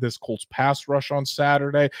expecting out of this Colts pass rush on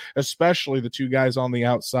Saturday, especially the 2 guys on the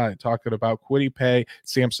outside, talking about Kwity Paye,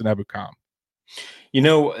 Samson Ebukam?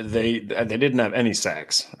 They didn't have any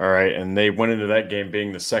sacks, all right, and they went into that game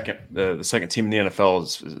being the second team in the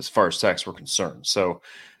NFL as far as sacks were concerned. So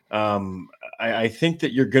I think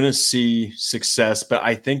that you're going to see success, but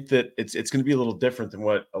I think that it's going to be a little different than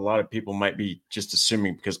what a lot of people might be just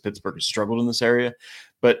assuming, because Pittsburgh has struggled in this area.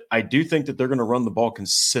 But I do think that they're going to run the ball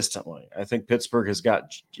consistently. I think Pittsburgh has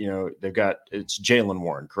got, it's Jaylen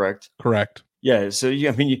Warren, correct? Correct. Yeah, so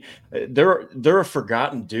they're a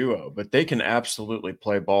forgotten duo, but they can absolutely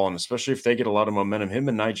play ball, and especially if they get a lot of momentum, him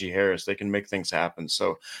and Najee Harris, they can make things happen.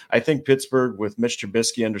 So I think Pittsburgh with Mitch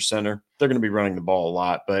Trubisky under center, they're going to be running the ball a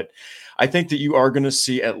lot, but I think that you are going to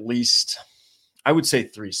see at least I would say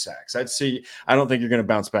 3 sacks. I don't think you're going to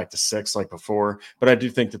bounce back to 6 like before, but I do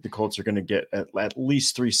think that the Colts are going to get at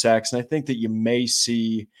least 3 sacks. And I think that you may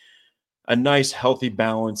see a nice healthy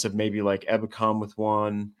balance of maybe like Ebicom with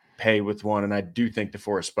 1, Pay with 1. And I do think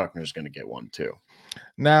DeForest Buckner is going to get 1 too.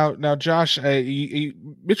 Now, Josh, Mitch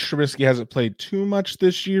Trubisky hasn't played too much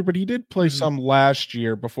this year, but he did play some last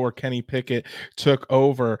year before Kenny Pickett took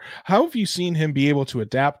over. How have you seen him be able to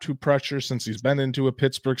adapt to pressure since he's been into a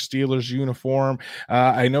Pittsburgh Steelers uniform?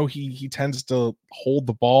 I know he tends to hold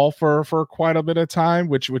the ball for quite a bit of time,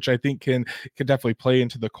 which I think can definitely play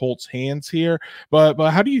into the Colts' hands here. But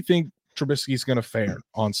how do you think Trubisky's going to fare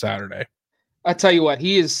on Saturday? I tell you what,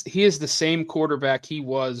 he is the same quarterback he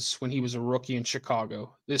was when he was a rookie in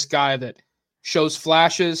Chicago. This guy that shows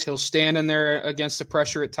flashes. He'll stand in there against the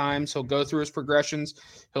pressure at times. He'll go through his progressions.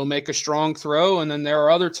 He'll make a strong throw. And then there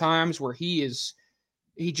are other times where he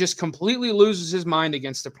just completely loses his mind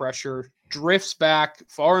against the pressure, drifts back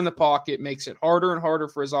far in the pocket, makes it harder and harder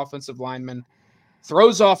for his offensive linemen,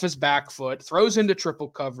 throws off his back foot, throws into triple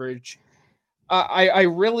coverage.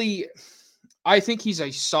 I think he's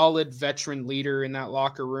a solid veteran leader in that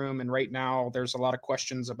locker room. And right now there's a lot of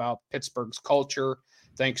questions about Pittsburgh's culture,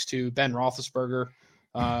 thanks to Ben Roethlisberger,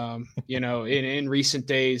 in recent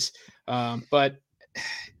days. But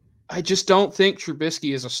I just don't think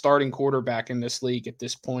Trubisky is a starting quarterback in this league at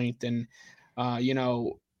this point. And,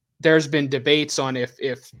 there's been debates on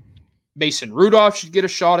if Mason Rudolph should get a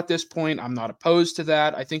shot at this point. I'm not opposed to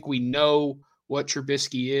that. I think we know what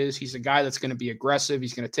Trubisky is. He's a guy that's going to be aggressive.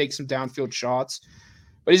 He's going to take some downfield shots,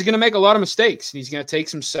 but he's going to make a lot of mistakes. And he's going to take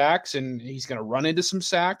some sacks, and he's going to run into some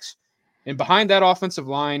sacks. And behind that offensive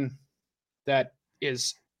line that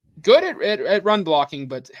is good at run blocking,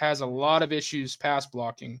 but has a lot of issues pass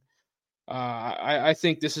blocking, I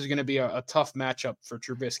think this is going to be a tough matchup for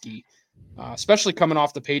Trubisky, especially coming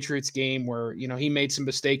off the Patriots game where, he made some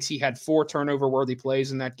mistakes. He had 4 turnover-worthy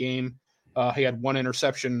plays in that game. He had 1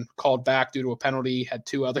 interception called back due to a penalty, had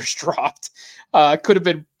 2 others dropped. Could have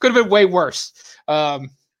been way worse. And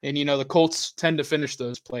the Colts tend to finish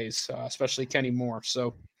those plays, especially Kenny Moore.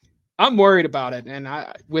 So I'm worried about it. And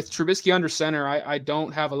with Trubisky under center, I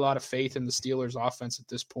don't have a lot of faith in the Steelers offense at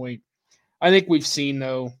this point. I think we've seen,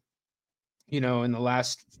 though, in the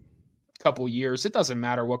last couple years, it doesn't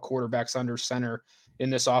matter what quarterback's under center in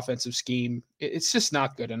this offensive scheme. It's just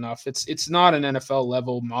not good enough. It's not an NFL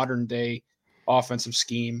level modern day offensive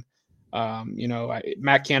scheme.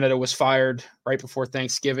 Matt Canada was fired right before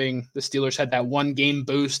Thanksgiving. The Steelers had that 1 game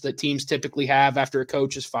boost that teams typically have after a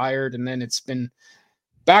coach is fired. And then it's been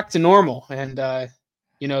back to normal. And,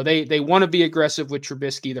 they want to be aggressive with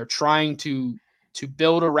Trubisky. They're trying to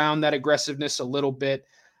build around that aggressiveness a little bit.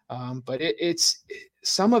 But it's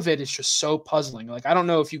some of it is just so puzzling. Like, I don't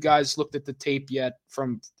know if you guys looked at the tape yet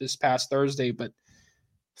from this past Thursday, but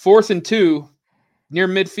 4th and 2 near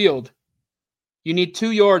midfield, you need 2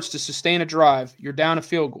 yards to sustain a drive. You're down a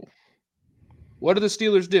field goal. What do the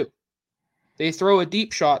Steelers do? They throw a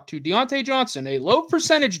deep shot to Deontay Johnson, a low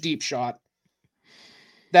percentage deep shot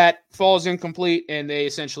that falls incomplete, and they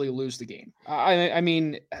essentially lose the game. I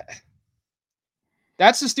mean,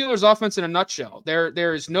 that's the Steelers' offense in a nutshell.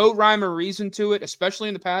 There is no rhyme or reason to it, especially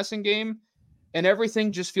in the passing game, and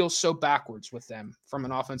everything just feels so backwards with them from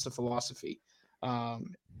an offensive philosophy.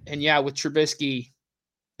 With Trubisky,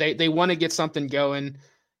 they want to get something going.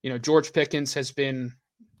 George Pickens has been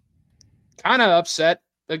kind of upset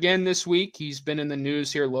again this week. He's been in the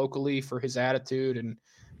news here locally for his attitude and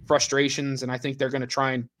frustrations, and I think they're going to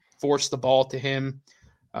try and force the ball to him.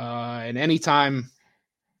 And anytime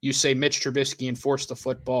you say Mitch Trubisky and force the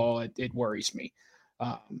football, it worries me.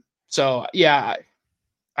 I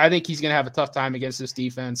think he's going to have a tough time against this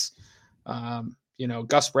defense.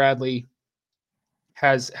 Gus Bradley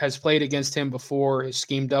has played against him before, has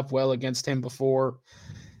schemed up well against him before.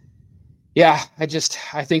 Yeah, I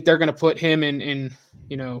think they're going to put him in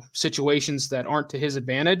situations that aren't to his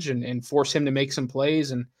advantage and force him to make some plays.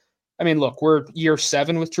 And I mean, look, we're year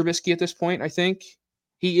 7 with Trubisky at this point. I think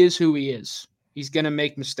he is who he is. He's going to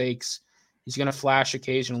make mistakes. He's going to flash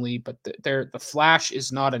occasionally, but the flash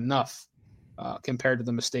is not enough compared to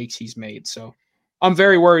the mistakes he's made. So I'm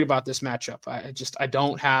very worried about this matchup. I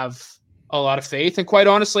don't have a lot of faith. And quite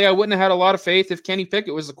honestly, I wouldn't have had a lot of faith if Kenny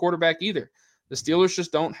Pickett was the quarterback either. The Steelers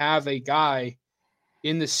just don't have a guy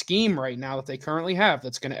in the scheme right now that they currently have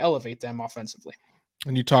that's going to elevate them offensively.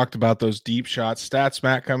 And you talked about those deep shots. Stats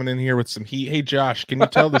Matt coming in here with some heat. Hey, Josh, can you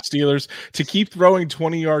tell the Steelers to keep throwing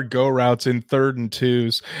 20-yard go routes in 3rd and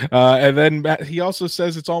 2s? And then Matt, he also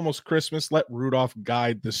says it's almost Christmas. Let Rudolph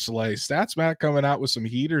guide the sleigh. Stats Matt coming out with some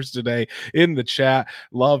heaters today in the chat.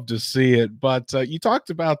 Love to see it. But you talked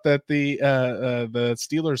about that the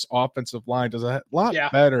Steelers offensive line does a lot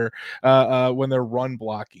better when they're run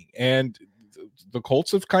blocking. And the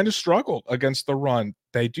Colts have kind of struggled against the run.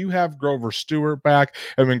 They do have Grover Stewart back.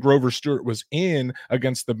 And when Grover Stewart was in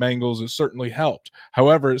against the Bengals, it certainly helped.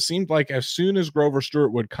 However, it seemed like as soon as Grover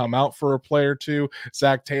Stewart would come out for a play or two,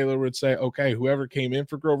 Zach Taylor would say, okay, whoever came in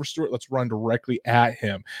for Grover Stewart, let's run directly at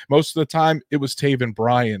him. Most of the time, it was Taven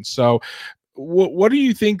Bryan. So what do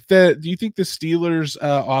you think do you think the Steelers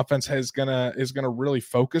offense is gonna really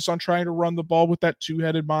focus on trying to run the ball with that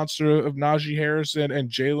two-headed monster of Najee Harris and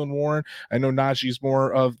Jaylen Warren? I know Najee's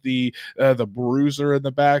more of the bruiser in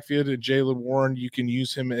the backfield, and Jaylen Warren, you can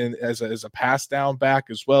use him as a pass down back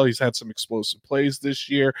as well. He's had some explosive plays this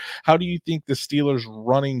year. How do you think the Steelers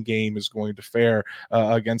running game is going to fare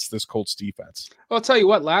against this Colts defense? Well, I'll tell you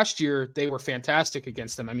what, last year they were fantastic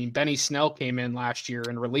against them. I mean, Benny Snell came in last year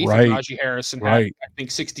in relief of Najee Harris and had, I think,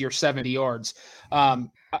 60 or 70 yards.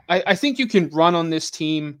 I think you can run on this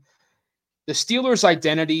team. The Steelers'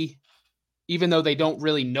 identity, even though they don't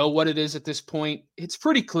really know what it is at this point, it's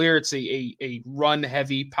pretty clear it's a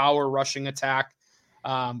run-heavy, power-rushing attack.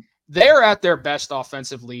 They're at their best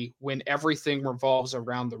offensively when everything revolves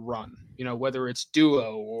around the run, whether it's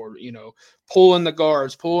duo or, pulling the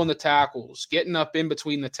guards, pulling the tackles, getting up in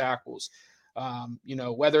between the tackles.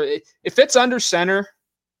 Whether if it's under center,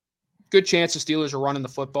 good chance the Steelers are running the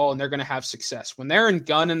football and they're going to have success. When they're in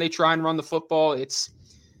gun and they try and run the football, it's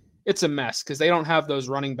a mess because they don't have those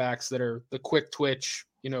running backs that are the quick twitch,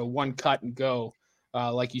 one cut and go.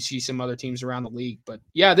 Like you see some other teams around the league. But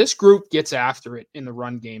yeah, this group gets after it in the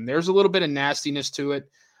run game. There's a little bit of nastiness to it.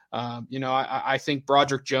 I think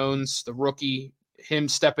Broderick Jones, the rookie, him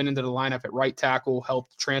stepping into the lineup at right tackle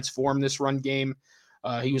helped transform this run game.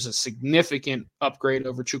 He was a significant upgrade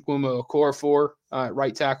over Chukwuma Okorafor at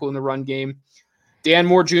right tackle in the run game. Dan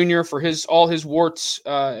Moore Jr. for all his warts,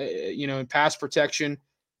 in pass protection.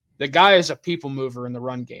 The guy is a people mover in the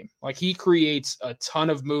run game. Like, he creates a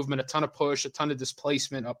ton of movement, a ton of push, a ton of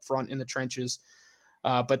displacement up front in the trenches.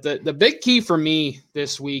 But the big key for me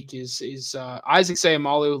this week is Isaac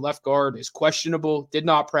Seumalo, left guard, is questionable, did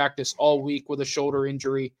not practice all week with a shoulder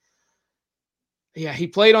injury. Yeah, he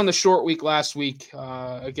played on the short week last week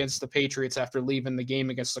against the Patriots after leaving the game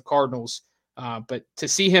against the Cardinals. But to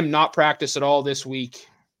see him not practice at all this week,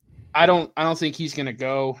 I don't think he's going to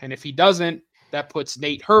go. And if he doesn't, that puts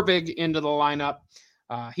Nate Herbig into the lineup.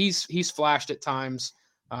 He's flashed at times.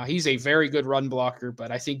 He's a very good run blocker,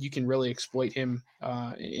 but I think you can really exploit him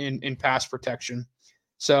in pass protection.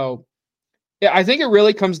 So, yeah, I think it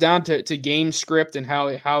really comes down to game script and how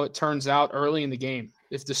it turns out early in the game.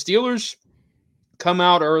 If the Steelers come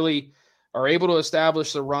out early, are able to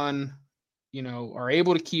establish the run, are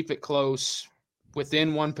able to keep it close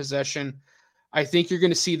within one possession, I think you're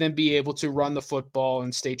going to see them be able to run the football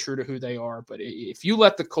and stay true to who they are. But if you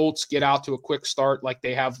let the Colts get out to a quick start like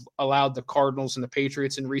they have allowed the Cardinals and the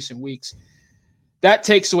Patriots in recent weeks, that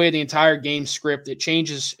takes away the entire game script. It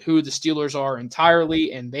changes who the Steelers are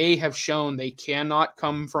entirely, and they have shown they cannot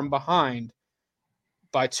come from behind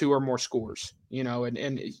by 2 or more scores.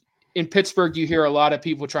 And in Pittsburgh, you hear a lot of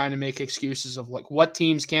people trying to make excuses of like what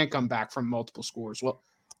teams can come back from multiple scores. Well,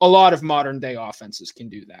 a lot of modern day offenses can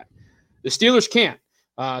do that. The Steelers can't.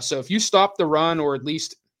 So if you stop the run or at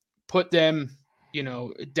least put them,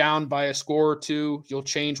 down by a score or two, you'll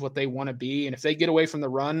change what they want to be. And if they get away from the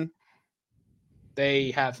run,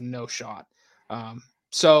 they have no shot.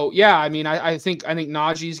 So yeah, I mean, I think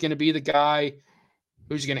Najee is going to be the guy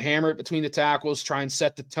who's going to hammer it between the tackles, try and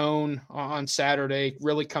set the tone on Saturday,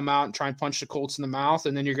 really come out and try and punch the Colts in the mouth.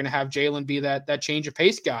 And then you're going to have Jaylen be that change of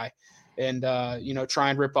pace guy and,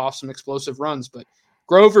 try and rip off some explosive runs. But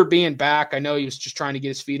Grover being back, I know he was just trying to get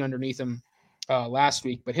his feet underneath him last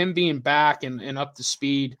week, but him being back and up to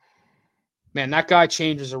speed, man, that guy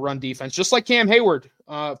changes a run defense, just like Cam Hayward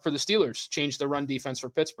for the Steelers changed the run defense for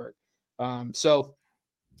Pittsburgh. So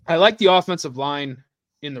I like the offensive line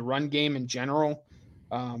in the run game in general,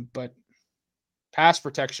 but pass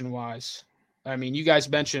protection-wise, I mean, you guys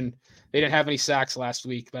mentioned they didn't have any sacks last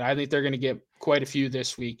week, but I think they're going to get quite a few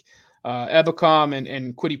this week. Ebukam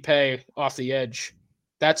and Kwity Paye off the edge.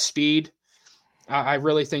 That speed, I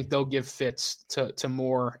really think they'll give fits to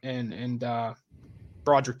Moore and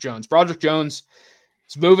Broderick Jones. Broderick Jones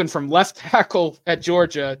is moving from left tackle at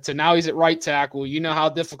Georgia to now he's at right tackle. You know how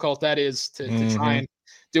difficult that is to try and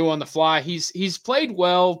do on the fly. He's played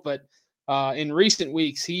well, but in recent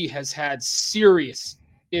weeks, he has had serious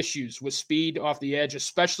issues with speed off the edge,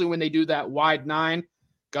 especially when they do that wide 9.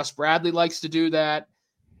 Gus Bradley likes to do that.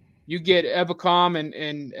 You get Ebicom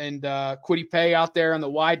and Kwity Paye out there on the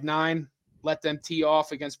wide 9, let them tee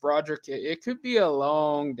off against Broderick. It could be a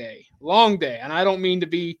long day. And I don't mean to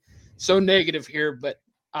be so negative here, but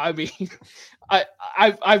I mean,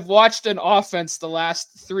 I've watched an offense the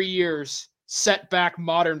last 3 years set back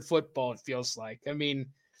modern football, it feels like. I mean,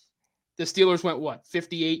 the Steelers went,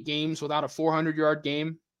 58 games without a 400-yard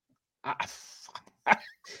game?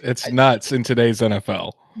 It's nuts in today's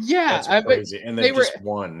NFL. Yeah. That's crazy. And they just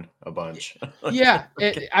won a bunch. Yeah.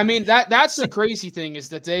 I mean, that's the crazy thing is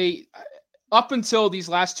that they, up until these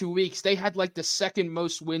last 2 weeks, they had like the second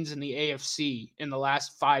most wins in the AFC in the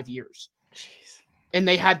last 5 years. Jeez. And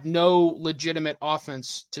they had no legitimate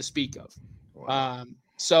offense to speak of. Wow.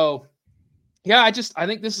 So, yeah, I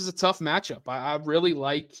think this is a tough matchup. I really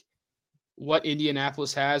like what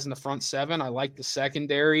Indianapolis has in the front 7. I like the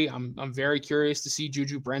secondary. I'm very curious to see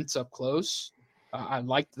Juju Brents up close. I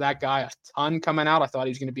liked that guy a ton coming out. I thought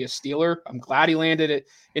he was going to be a Steeler. I'm glad he landed it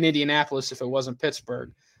in Indianapolis if it wasn't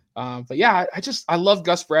Pittsburgh. But yeah, I love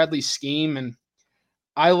Gus Bradley's scheme, and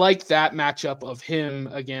I like that matchup of him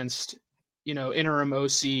against, interim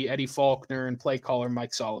OC Eddie Faulkner and play caller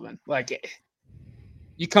Mike Sullivan. Like,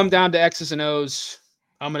 you come down to X's and O's,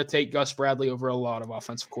 I'm going to take Gus Bradley over a lot of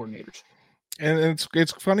offensive coordinators. And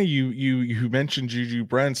it's funny you mentioned Juju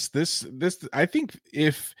Brents. This I think,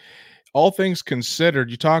 if all things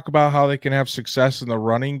considered, you talk about how they can have success in the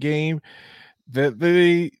running game.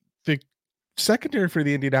 The secondary for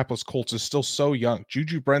the Indianapolis Colts is still so young.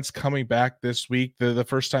 Juju Brents coming back this week, the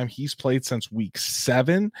first time he's played since week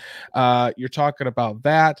 7. You're talking about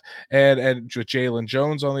that, and with Jalen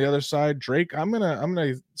Jones on the other side. Drake, I'm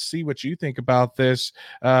gonna see what you think about this.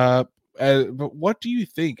 But what do you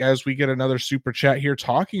think as we get another super chat here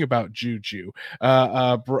talking about Juju?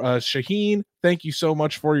 Shaheen, thank you so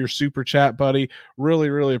much for your super chat, buddy. Really,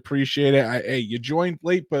 really appreciate it. Hey, you joined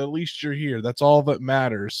late, but at least you're here. That's all that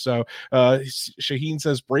matters. So Shaheen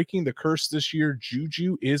says, breaking the curse this year,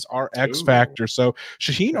 Juju is our X factor. So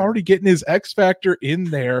Shaheen already getting his X factor in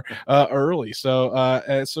there early. So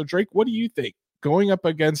Drake, what do you think? Going up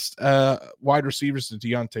against wide receivers to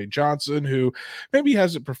Deontay Johnson, who maybe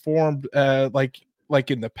hasn't performed like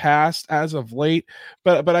in the past as of late,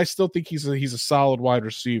 but I still think he's a solid wide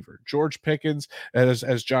receiver. George Pickens,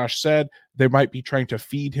 as Josh said, they might be trying to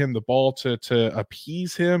feed him the ball to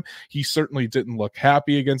appease him. He certainly didn't look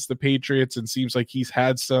happy against the Patriots, and seems like he's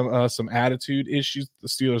had some attitude issues the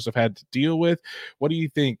Steelers have had to deal with. What do you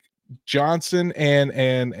think? Johnson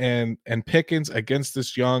and Pickens against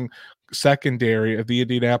this young secondary of the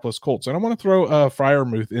Indianapolis Colts, and I want to throw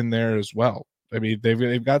Freiermuth in there as well. I mean,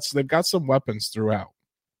 they've got some weapons throughout.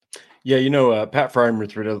 Yeah, Pat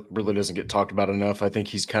Freiermuth really doesn't get talked about enough. I think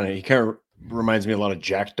he kind of reminds me a lot of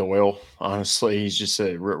Jack Doyle. Honestly, he's just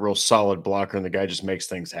a real solid blocker, and the guy just makes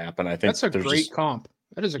things happen. I think that's a great comp.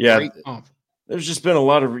 That is a great comp. There's just been a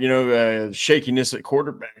lot of, shakiness at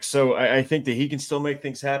quarterback. So I think that he can still make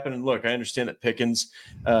things happen. And look, I understand that Pickens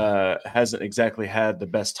hasn't exactly had the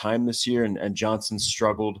best time this year, and Johnson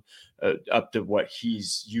struggled up to what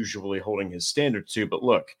he's usually holding his standard to. But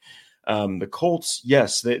look, the Colts,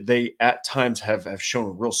 yes, they at times have shown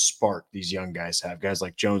a real spark. These young guys have. Guys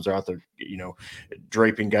like Jones are out there,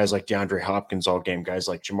 draping guys like DeAndre Hopkins all game, guys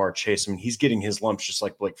like Jamar Chase. I mean, he's getting his lumps just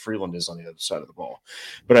like Blake Freeland is on the other side of the ball.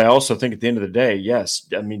 But I also think at the end of the day, yes,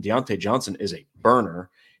 I mean, Deontay Johnson is a burner.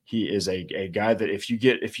 He is a guy that if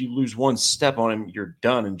you lose one step on him, you're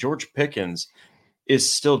done. And George Pickens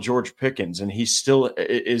is still George Pickens, and he still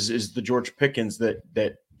is the George Pickens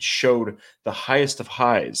that showed the highest of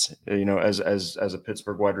highs, as a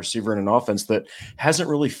Pittsburgh wide receiver in an offense that hasn't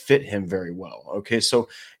really fit him very well. Okay. So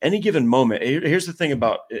any given moment, here's the thing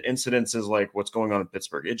about incidences like what's going on in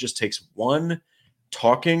Pittsburgh. It just takes one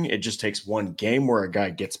talking. It just takes one game where a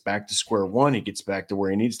guy gets back to square one. He gets back to where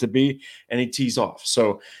he needs to be, and he tees off.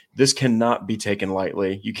 So this cannot be taken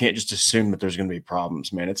lightly. You can't just assume that there's going to be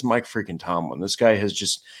problems, man. It's Mike freaking Tomlin. This guy has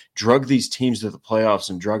just drugged these teams to the playoffs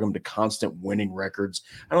and drug them to constant winning records.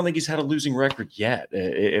 I don't think he's had a losing record yet,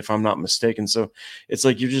 if I'm not mistaken. So it's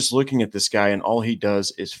like you're just looking at this guy, and all he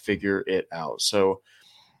does is figure it out. So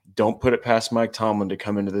don't put it past Mike Tomlin to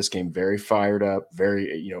come into this game very fired up,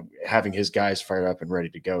 having his guys fired up and ready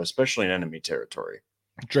to go, especially in enemy territory.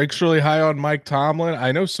 Drake's really high on Mike Tomlin.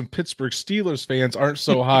 I know some Pittsburgh Steelers fans aren't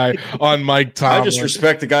so high on Mike Tomlin. I just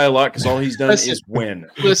respect the guy a lot because all he's done is win.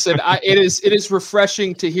 Listen, it is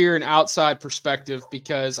refreshing to hear an outside perspective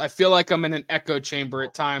because I feel like I'm in an echo chamber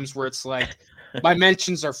at times where it's like, My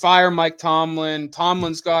mentions are fire Mike Tomlin.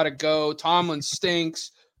 Tomlin's got to go. Tomlin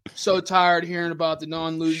stinks. So tired hearing about the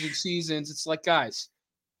non-losing seasons. It's like, guys,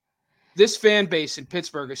 this fan base in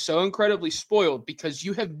Pittsburgh is so incredibly spoiled because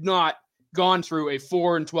you have not gone through a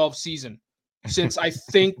 4-12 season since I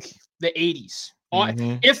think the 80s.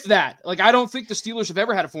 If that. Like, I don't think the Steelers have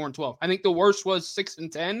ever had a 4-12. I think the worst was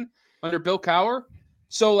 6-10 under Bill Cowher.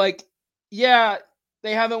 So, like, yeah,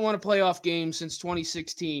 they haven't won a playoff game since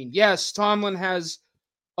 2016. Yes, Tomlin has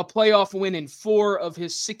a playoff win in 4 of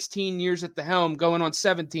his 16 years at the helm, going on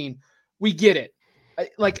 17. We get it.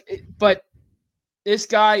 But this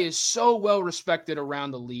guy is so well respected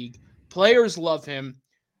around the league. Players love him.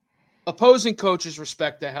 Opposing coaches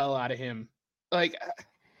respect the hell out of him. Like,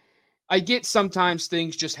 I get sometimes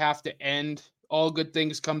things just have to end. All good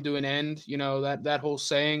things come to an end, you know, that whole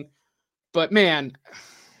saying. But man,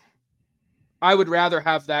 I would rather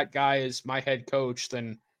have that guy as my head coach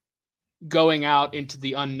than going out into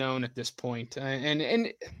the unknown at this point.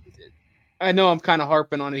 And I know I'm kind of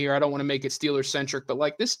harping on it here. I don't want to make it Steelers centric, but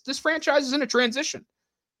like this franchise is in a transition.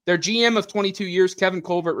 Their GM of 22 years, Kevin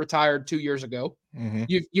Colbert, retired 2 years ago. Mm-hmm.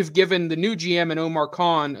 You've given the new GM and Omar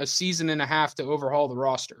Khan a season and a half to overhaul the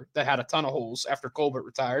roster that had a ton of holes after Colbert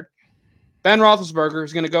retired. Ben Roethlisberger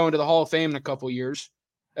is going to go into the Hall of Fame in a couple of years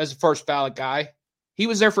as a first ballot guy. He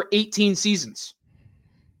was there for 18 seasons.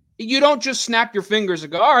 You don't just snap your fingers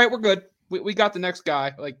and go, all right, we're good. We got the next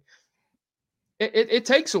guy. Like, it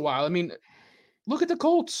takes a while. I mean, look at the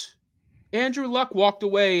Colts. Andrew Luck walked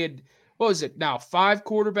away and what was it now? 5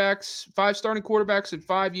 starting quarterbacks in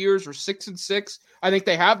 5 years, or 6-6. I think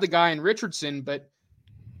they have the guy in Richardson, but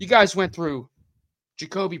you guys went through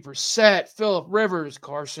Jacoby Brissett, Phillip Rivers,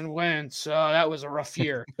 Carson Wentz. That was a rough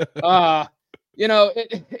year. You know,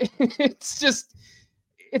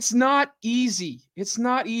 it's not easy. It's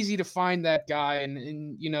not easy to find that guy.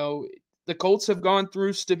 And you know, the Colts have gone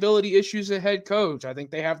through stability issues at head coach. I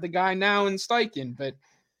think they have the guy now in Steichen, but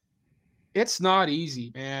it's not easy,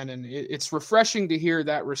 man. And it's refreshing to hear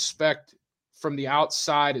that respect from the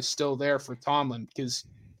outside is still there for Tomlin, because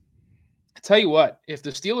I tell you what, if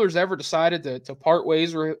the Steelers ever decided to part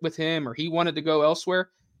ways with him, or he wanted to go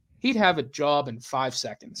elsewhere, he'd have a job in 5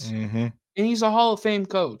 seconds. Mm-hmm. And he's a Hall of Fame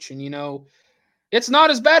coach. And, you know, it's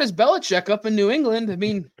not as bad as Belichick up in New England. I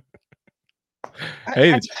mean,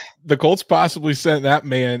 the Colts possibly sent that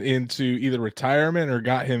man into either retirement or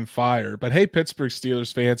got him fired. But hey, Pittsburgh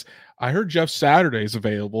Steelers fans, I heard Jeff Saturday's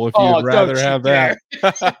available if you'd rather have that.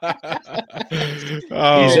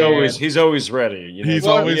 He's always ready. You know, he's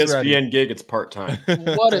always ESPN ready. Gig, it's part-time.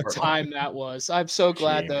 What a time that was. I'm so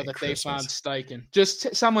glad, though, that they found Steichen.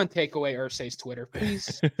 Just someone take away Irsay's Twitter.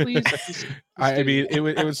 Please. I mean, it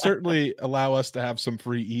would certainly allow us to have some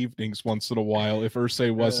free evenings once in a while if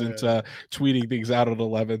Irsay wasn't tweeting things out at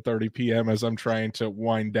 11:30 p.m. as I'm trying to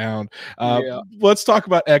wind down. Let's talk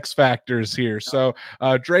about X factors here. So,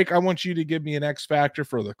 Drake, I want you to give me an X factor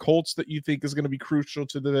for the Colts that you think is going to be crucial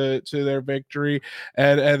to their victory,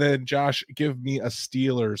 and then Josh, give me a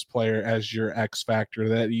Steelers player as your X factor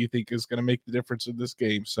that you think is going to make the difference in this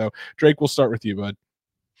game. So, Drake, we'll start with you, bud.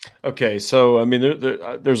 Okay, so I mean,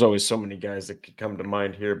 there's always so many guys that could come to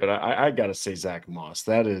mind here, but I gotta say Zach Moss.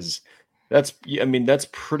 That's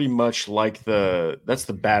pretty much like that's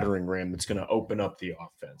the battering ram that's going to open up the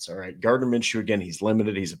offense. All right, Gardner Minshew, again, he's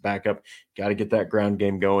limited. He's a backup. Got to get that ground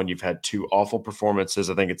game going. You've had 2 awful performances.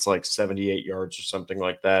 I think it's like 78 yards or something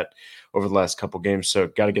like that over the last couple games. So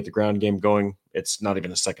got to get the ground game going. It's not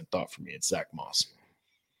even a second thought for me. It's Zach Moss.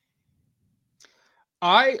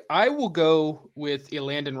 I will go with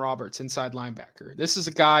Elandon Roberts, inside linebacker. This is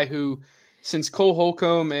a guy who, since Cole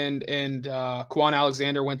Holcomb and Quan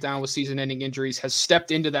Alexander went down with season-ending injuries, has stepped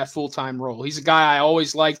into that full-time role. He's a guy I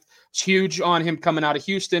always liked. It's huge on him coming out of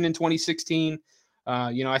Houston in 2016.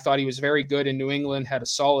 I thought he was very good in New England, had a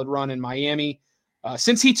solid run in Miami.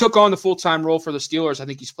 Since he took on the full-time role for the Steelers, I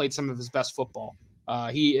think he's played some of his best football.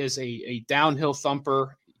 He is a downhill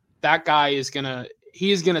thumper. That guy is going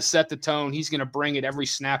to set the tone. He's going to bring it every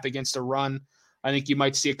snap against a run. I think you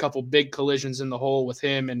might see a couple big collisions in the hole with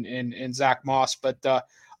him and Zach Moss. But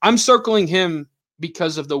I'm circling him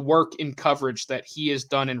because of the work in coverage that he has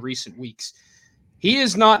done in recent weeks. He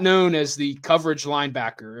is not known as the coverage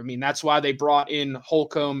linebacker. I mean, that's why they brought in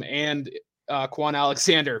Holcomb and Quan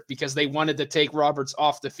Alexander, because they wanted to take Roberts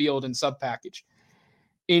off the field in sub-package.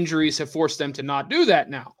 Injuries have forced them to not do that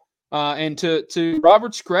now. And to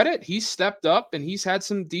Roberts' credit, he's stepped up and he's had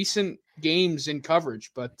some decent games in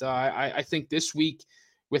coverage. But I think this week,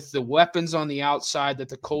 with the weapons on the outside that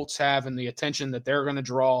the Colts have and the attention that they're going to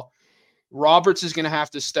draw, Roberts is going to have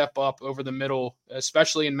to step up over the middle,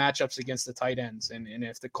 especially in matchups against the tight ends. And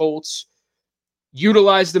if the Colts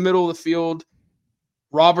utilize the middle of the field.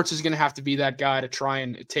 Roberts is going to have to be that guy to try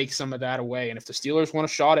and take some of that away. And if the Steelers want a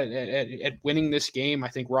shot at winning this game, I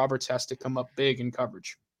think Roberts has to come up big in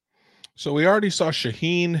coverage. So we already saw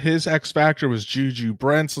Shaheen. His X factor was Juju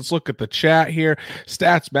Brents. Let's look at the chat here.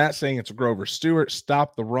 Stats Matt saying it's Grover Stewart.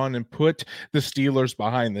 Stop the run and put the Steelers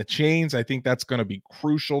behind the chains. I think that's going to be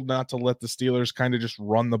crucial not to let the Steelers kind of just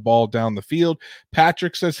run the ball down the field.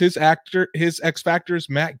 Patrick says his X factor is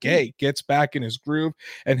Matt Gay. Gets back in his groove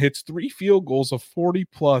and hits 3 field goals of 40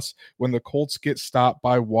 plus when the Colts get stopped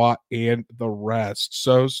by Watt and the rest.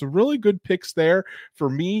 So some really good picks there. For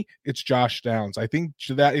me, it's Josh Downs. I think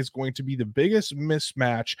that is going to be the biggest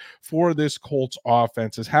mismatch for this Colts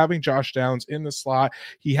offense, is having Josh Downs in the slot.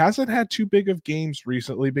 He hasn't had too big of games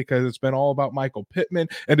recently because it's been all about Michael Pittman,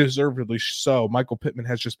 and deservedly so. Michael Pittman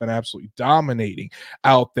has just been absolutely dominating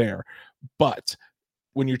out there. But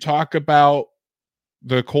when you talk about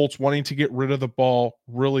the Colts wanting to get rid of the ball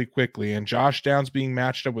really quickly, and Josh Downs being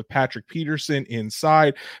matched up with Patrick Peterson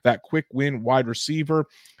inside, that quick win wide receiver,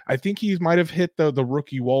 I think he might have hit the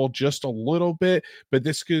rookie wall just a little bit, but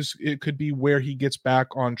it could be where he gets back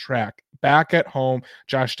on track. Back at home,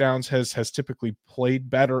 Josh Downs has typically played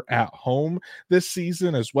better at home this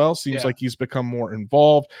season as well. Seems like he's become more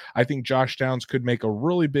involved. I think Josh Downs could make a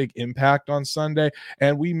really big impact on Sunday,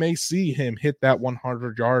 and we may see him hit that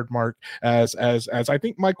 100-yard mark as I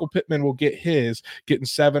think Michael Pittman will getting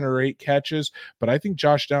 7 or 8 catches, but I think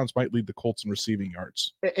Josh Downs might lead the Colts in receiving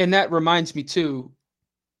yards. And that reminds me too,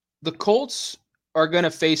 the Colts are going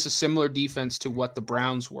to face a similar defense to what the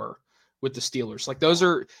Browns were with the Steelers. Like, those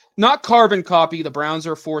are not carbon copy. The Browns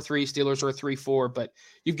are 4-3, Steelers are 3-4, but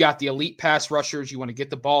you've got the elite pass rushers. You want to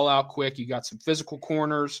get the ball out quick. You got some physical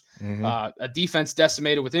corners, a defense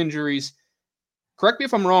decimated with injuries. Correct me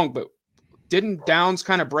if I'm wrong, but didn't Downs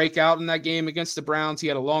kind of break out in that game against the Browns? He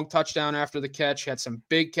had a long touchdown after the catch, had some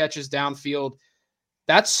big catches downfield.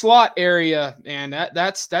 That slot area, and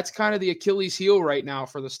that's kind of the Achilles heel right now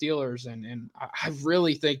for the Steelers, and I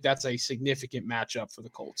really think that's a significant matchup for the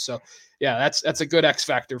Colts. So, yeah, that's a good X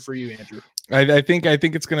factor for you, Andrew. I think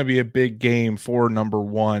it's going to be a big game for number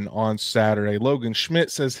 1 on Saturday. Logan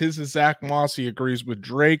Schmidt says his is Zach Moss. He agrees with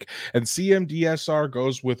Drake, and CMDSR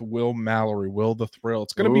goes with Will Mallory. Will the Thrill.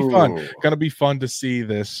 It's going to be fun. Going to be fun to see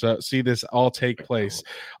this all take place.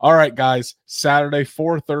 All right, guys. Saturday,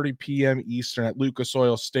 4:30 p.m. Eastern at Lucas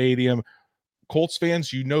Oil Stadium. Colts fans,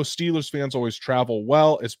 Steelers fans always travel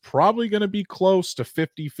well. It's probably going to be close to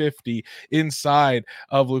 50-50 inside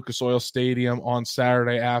of Lucas Oil Stadium on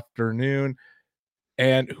Saturday afternoon.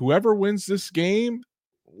 And whoever wins this game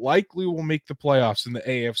likely will make the playoffs in the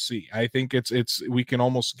AFC. I think we can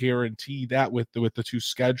almost guarantee that with the 2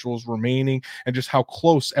 schedules remaining and just how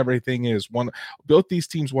close everything is. Both these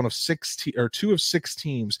teams, 2 of 6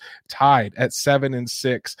 teams tied at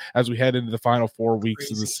 7-6 as we head into the final 4 weeks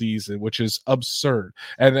of the season, which is absurd.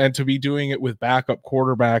 And to be doing it with backup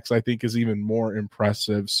quarterbacks, I think is even more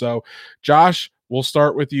impressive. So, Josh, we'll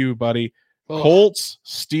start with you, buddy. Colts,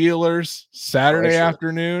 Steelers, Saturday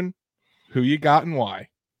afternoon. Who you got and why?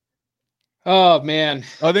 Oh, man.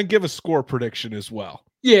 Oh, then give a score prediction as well.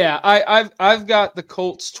 Yeah, I've got the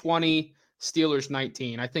Colts 20, Steelers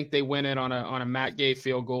 19. I think they win it on a Matt Gay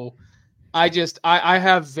field goal. I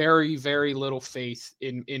have very, very little faith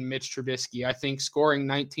in Mitch Trubisky. I think scoring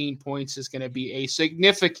 19 points is going to be a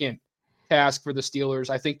significant task for the Steelers.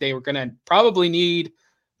 I think they were going to probably need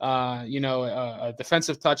a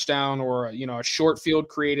defensive touchdown or a short field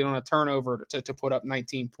created on a turnover to put up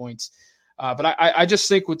 19 points. But I just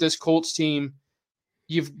think with this Colts team,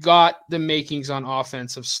 you've got the makings on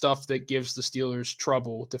offense of stuff that gives the Steelers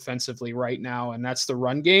trouble defensively right now, and that's the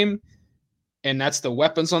run game, and that's the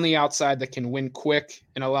weapons on the outside that can win quick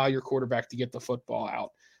and allow your quarterback to get the football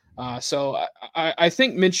out. So I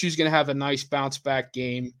think Minshew's going to have a nice bounce-back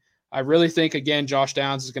game. I really think, again, Josh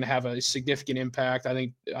Downs is going to have a significant impact. I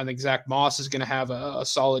think Zach Moss is going to have a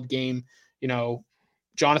solid game.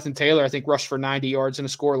 Jonathan Taylor, I think, rushed for 90 yards and a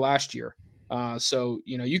score last year. So,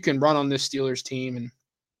 you can run on this Steelers team, and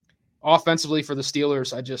offensively for the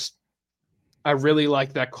Steelers, I really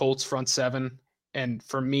like that Colts front 7. And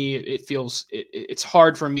for me, it's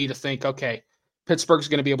hard for me to think, okay, Pittsburgh's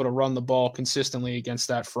going to be able to run the ball consistently against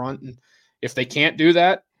that front. And if they can't do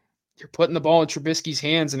that, you're putting the ball in Trubisky's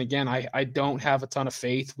hands. And again, I don't have a ton of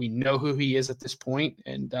faith. We know who he is at this point,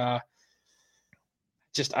 and I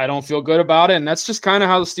don't feel good about it. And that's just kind of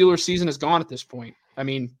how the Steelers season has gone at this point. I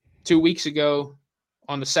mean, 2 weeks ago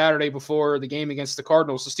on the Saturday before the game against the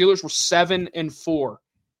Cardinals, the Steelers were 7-4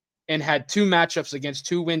 and had 2 matchups against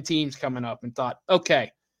 2-win teams coming up and thought,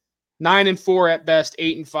 okay, 9-4 at best,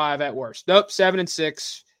 8-5 at worst. Nope,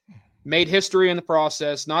 7-6. made history in the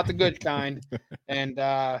process, not the good kind. And,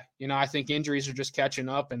 I think injuries are just catching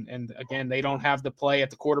up. And again, they don't have the play at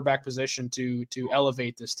the quarterback position to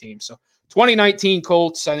elevate this team. So 2019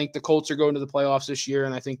 Colts, I think the Colts are going to the playoffs this year.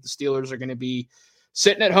 And I think the Steelers are going to be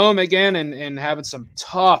sitting at home again and having some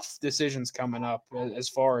tough decisions coming up as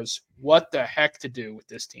far as what the heck to do with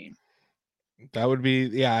this team. That would be,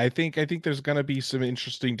 yeah, I think there's going to be some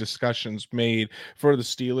interesting discussions made for the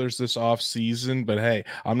Steelers this off season, but hey,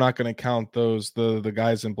 I'm not going to count the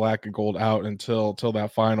guys in black and gold out until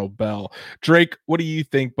that final bell. Drake, what do you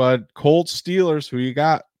think, bud? Colts, Steelers, who you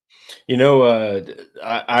got?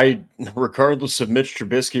 I regardless of Mitch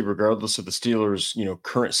Trubisky, regardless of the Steelers,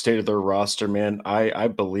 current state of their roster, man, I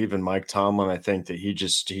believe in Mike Tomlin. I think that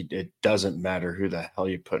it doesn't matter who the hell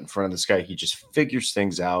you put in front of this guy. He just figures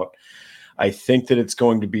things out. I think that it's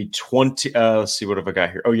going to be 20. Let's see, what have I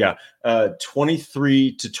got here?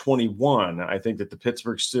 23-21. I think that the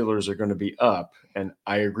Pittsburgh Steelers are going to be up. And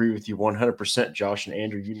I agree with you 100%, Josh and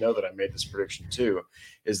Andrew. You know that I made this prediction too,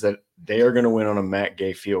 is that they are going to win on a Matt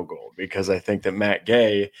Gay field goal, because I think that Matt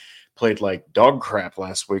Gay played like dog crap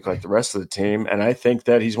last week, like the rest of the team. And I think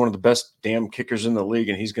that he's one of the best damn kickers in the league,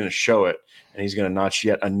 and he's going to show it. And he's going to notch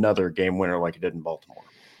yet another game winner like he did in Baltimore.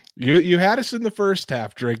 You had us in the first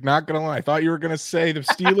half, Drake. Not gonna lie, I thought you were gonna say the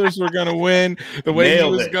Steelers were gonna win. The way he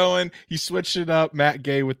was going, he switched it up. Matt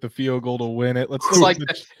Gay with the field goal to win it.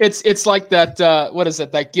 It's like that. What is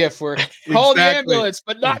it? That GIF where call the ambulance,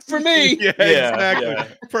 but not for me. Yeah, exactly. Yeah.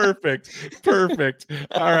 Perfect.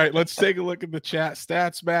 All right, let's take a look at the chat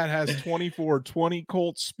stats. Matt has 24-20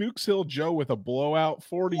 Colts. Spooks Hill Joe with a blowout,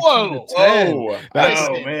 42-10. Whoa,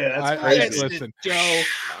 man, that's crazy. Listen, Joe.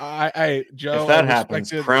 Joe. If that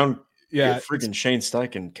happens, freaking Shane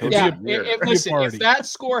Steichen. If that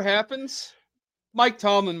score happens, Mike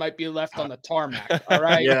Tomlin might be left on the tarmac. All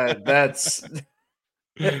right. Yeah,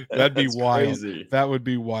 that'd be wild. Crazy. That would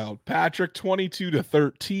be wild. Patrick,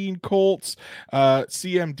 22-13 Colts.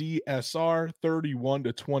 CMD SR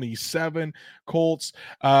 31-27 Colts.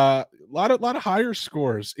 A lot of higher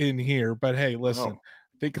scores in here, but hey, listen.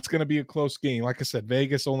 I think it's going to be a close game. Like I said,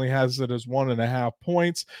 Vegas only has it as 1.5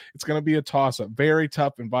 points. It's going to be a toss-up. Very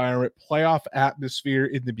tough environment. Playoff atmosphere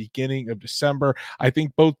in the beginning of December. I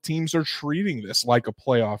think both teams are treating this like a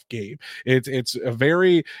playoff game. It's a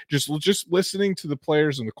very just listening to the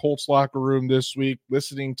players in the Colts locker room this week,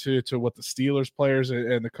 listening to what the Steelers players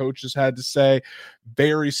and the coaches had to say.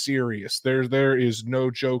 Very serious. There is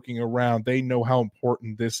no joking around. They know how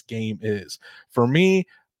important this game is. For me,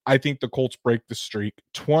 I think the Colts break the streak.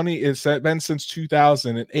 It's been since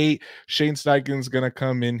 2008. Shane Steichen's going to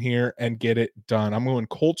come in here and get it done. I'm going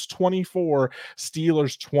Colts 24,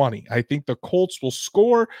 Steelers 20. I think the Colts will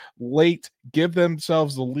score late, give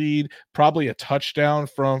themselves the lead, probably a touchdown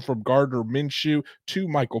from Gardner Minshew to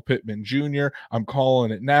Michael Pittman Jr. I'm calling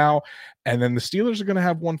it now. And then the Steelers are going to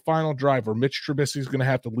have one final drive where Mitch Trubisky is going to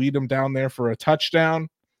have to lead them down there for a touchdown.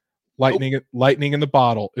 Lightning in the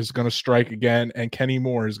bottle is going to strike again, and Kenny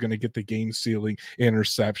Moore is going to get the game-sealing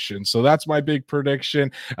interception. So that's my big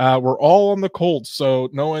prediction. We're all on the Colts, so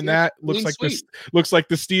knowing that looks like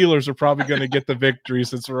the Steelers are probably going to get the victory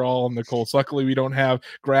since we're all on the Colts. Luckily, we don't have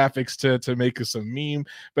graphics to make us a meme.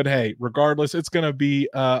 But hey, regardless, it's going to be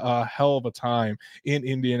a hell of a time in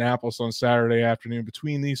Indianapolis on Saturday afternoon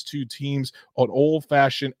between these two teams, an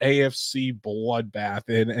old-fashioned AFC bloodbath,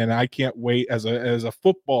 and I can't wait as a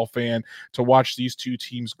football fan to watch these two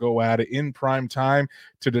teams go at it in prime time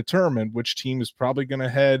to determine which team is probably going to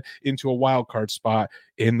head into a wild card spot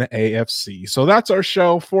in the AFC. So that's our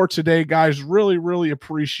show for today, guys. Really, really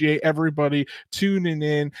appreciate everybody tuning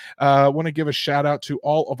in. Want to give a shout out to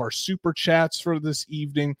all of our super chats for this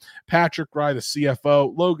evening. Patrick Rye, the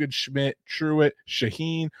CFO, Logan Schmidt, Truitt,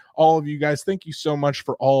 Shaheen, all of you guys. Thank you so much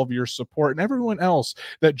for all of your support, and everyone else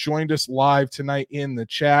that joined us live tonight in the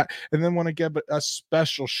chat. And then want to give a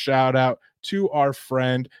special shout out to our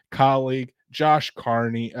friend, colleague, Josh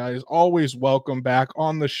Carney. Is always welcome back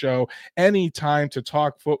on the show anytime to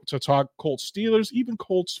talk Colts Steelers, even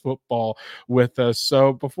Colts football with us.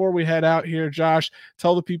 So before we head out here, Josh,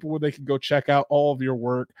 tell the people where they can go check out all of your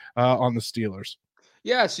work on the Steelers.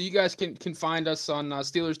 Yeah, so you guys can find us on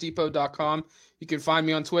SteelersDepot.com. You can find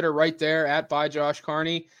me on Twitter right there at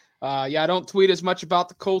 @ByJoshCarney. I don't tweet as much about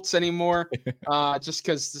the Colts anymore, just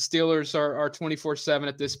because the Steelers are 24/7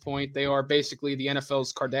 at this point. They are basically the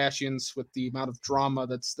NFL's Kardashians with the amount of drama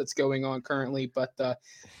that's going on currently. But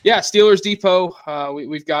Steelers Depot,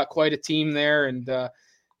 we've got quite a team there, and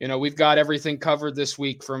we've got everything covered this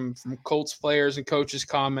week from Colts players and coaches'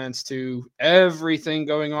 comments to everything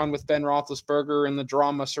going on with Ben Roethlisberger and the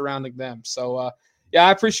drama surrounding them. So yeah,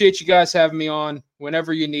 I appreciate you guys having me on.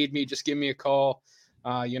 Whenever you need me, just give me a call.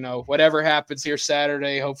 Whatever happens here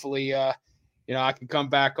Saturday, hopefully, I can come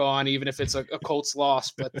back on, even if it's a Colts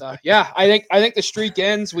loss. But yeah, I think the streak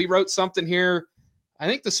ends. We wrote something here, I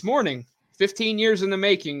think this morning, 15 years in the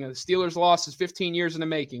making. The Steelers loss is 15 years in the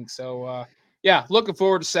making. So yeah, looking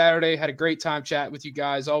forward to Saturday. Had a great time chatting with you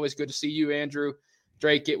guys. Always good to see you, Andrew.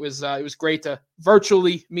 Drake, it was great to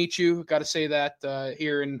virtually meet you. Got to say that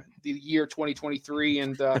here in the year 2023.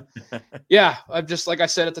 And yeah, I'm just, like I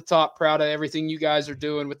said at the top, proud of everything you guys are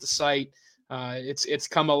doing with the site. It's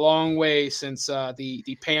come a long way since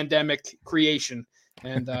the pandemic creation,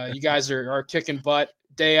 and you guys are kicking butt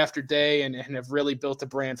day after day and have really built a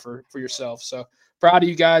brand for yourself. So proud of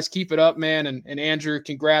you guys. Keep it up, man. And Andrew,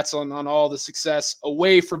 congrats on all the success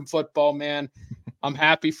away from football, man. I'm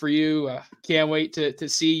happy for you. Can't wait to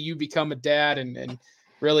see you become a dad and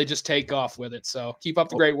really just take off with it. So keep up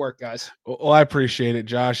the great work, guys. Well, I appreciate it,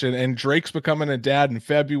 Josh. And Drake's becoming a dad in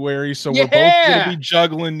February, so Yeah! we're both going to be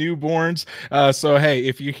juggling newborns. So, hey,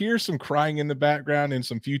 if you hear some crying in the background in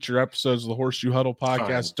some future episodes of the Horseshoe Huddle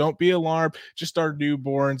podcast, don't be alarmed. Just our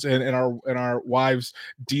newborns and our wives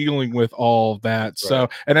dealing with all of that. Right. So,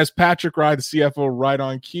 and as Patrick Rye, the CFO, right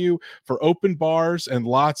on cue for open bars and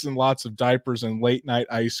lots of diapers and late night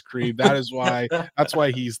ice cream. That's why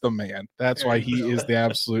he's the man. That's why he is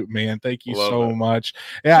the absolute man. Thank you so much.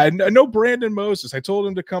 Yeah, and no Brandon Moses. I told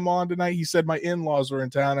him to come on tonight. He said my in-laws were in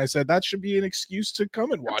town. I said that should be an excuse to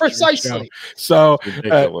come and watch. Precisely. So,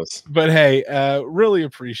 but hey, really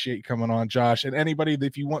appreciate you coming on, Josh. And anybody,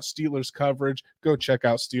 if you want Steelers coverage, go check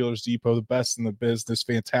out Steelers Depot, the best in the business.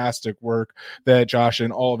 Fantastic work that Josh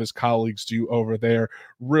and all of his colleagues do over there.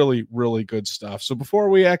 Really, really good stuff. So before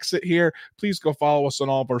we exit here, please go follow us on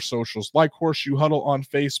all of our socials, like Horseshoe Huddle on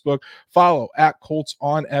Facebook, follow at Colts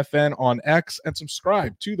on FN on X, and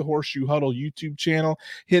subscribe to the Horseshoe Huddle YouTube channel.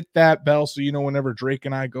 Hit that bell so you know whenever Drake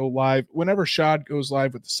and I go live, whenever Shad goes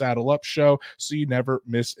live with the Saddle Up Show, so you never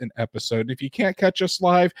miss an episode. And if you can't catch us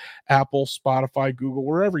live, Apple, Spotify, Google,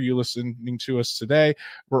 wherever you're listening to us today,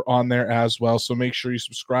 we're on there as well. So make sure you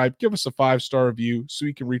subscribe, give us a 5-star review so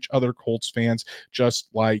we can reach other Colts fans just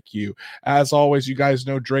like you. As always, you guys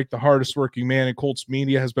know Drake, the hardest working man in Colts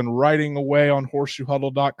media, has been writing away on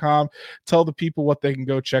horseshoehuddle.com. Tell the people what they can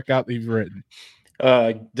go check out that you've written.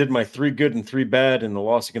 I did my 3 good and 3 bad in the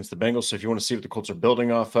loss against the Bengals. So if you want to see what the Colts are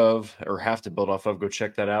building off of or have to build off of, go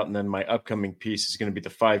check that out. And then my upcoming piece is going to be the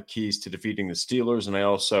 5 keys to defeating the Steelers. And I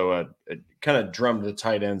also kind of drummed the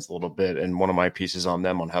tight ends a little bit in one of my pieces on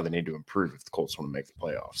them on how they need to improve if the Colts want to make the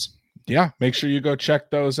playoffs. Yeah, make sure you go check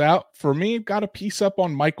those out. For me, got a piece up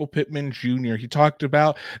on Michael Pittman Jr. He talked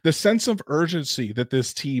about the sense of urgency that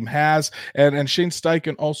this team has, and Shane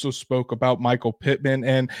Steichen also spoke about Michael Pittman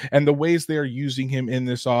and the ways they are using him in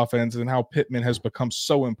this offense and how Pittman has become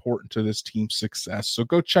so important to this team's success. So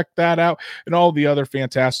go check that out and all the other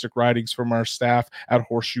fantastic writings from our staff at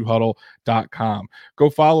horseshoehuddle.com. Go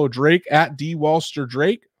follow Drake at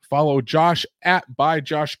DWalsterDrake. Follow Josh at by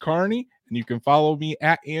Josh Carney. And you can follow me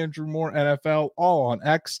at Andrew Moore NFL, all on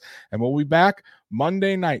X. And we'll be back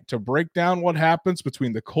Monday night to break down what happens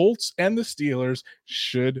between the Colts and the Steelers.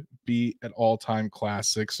 Should be an all-time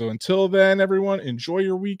classic. So until then, everyone, enjoy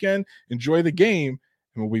your weekend, enjoy the game,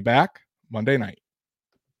 and we'll be back Monday night.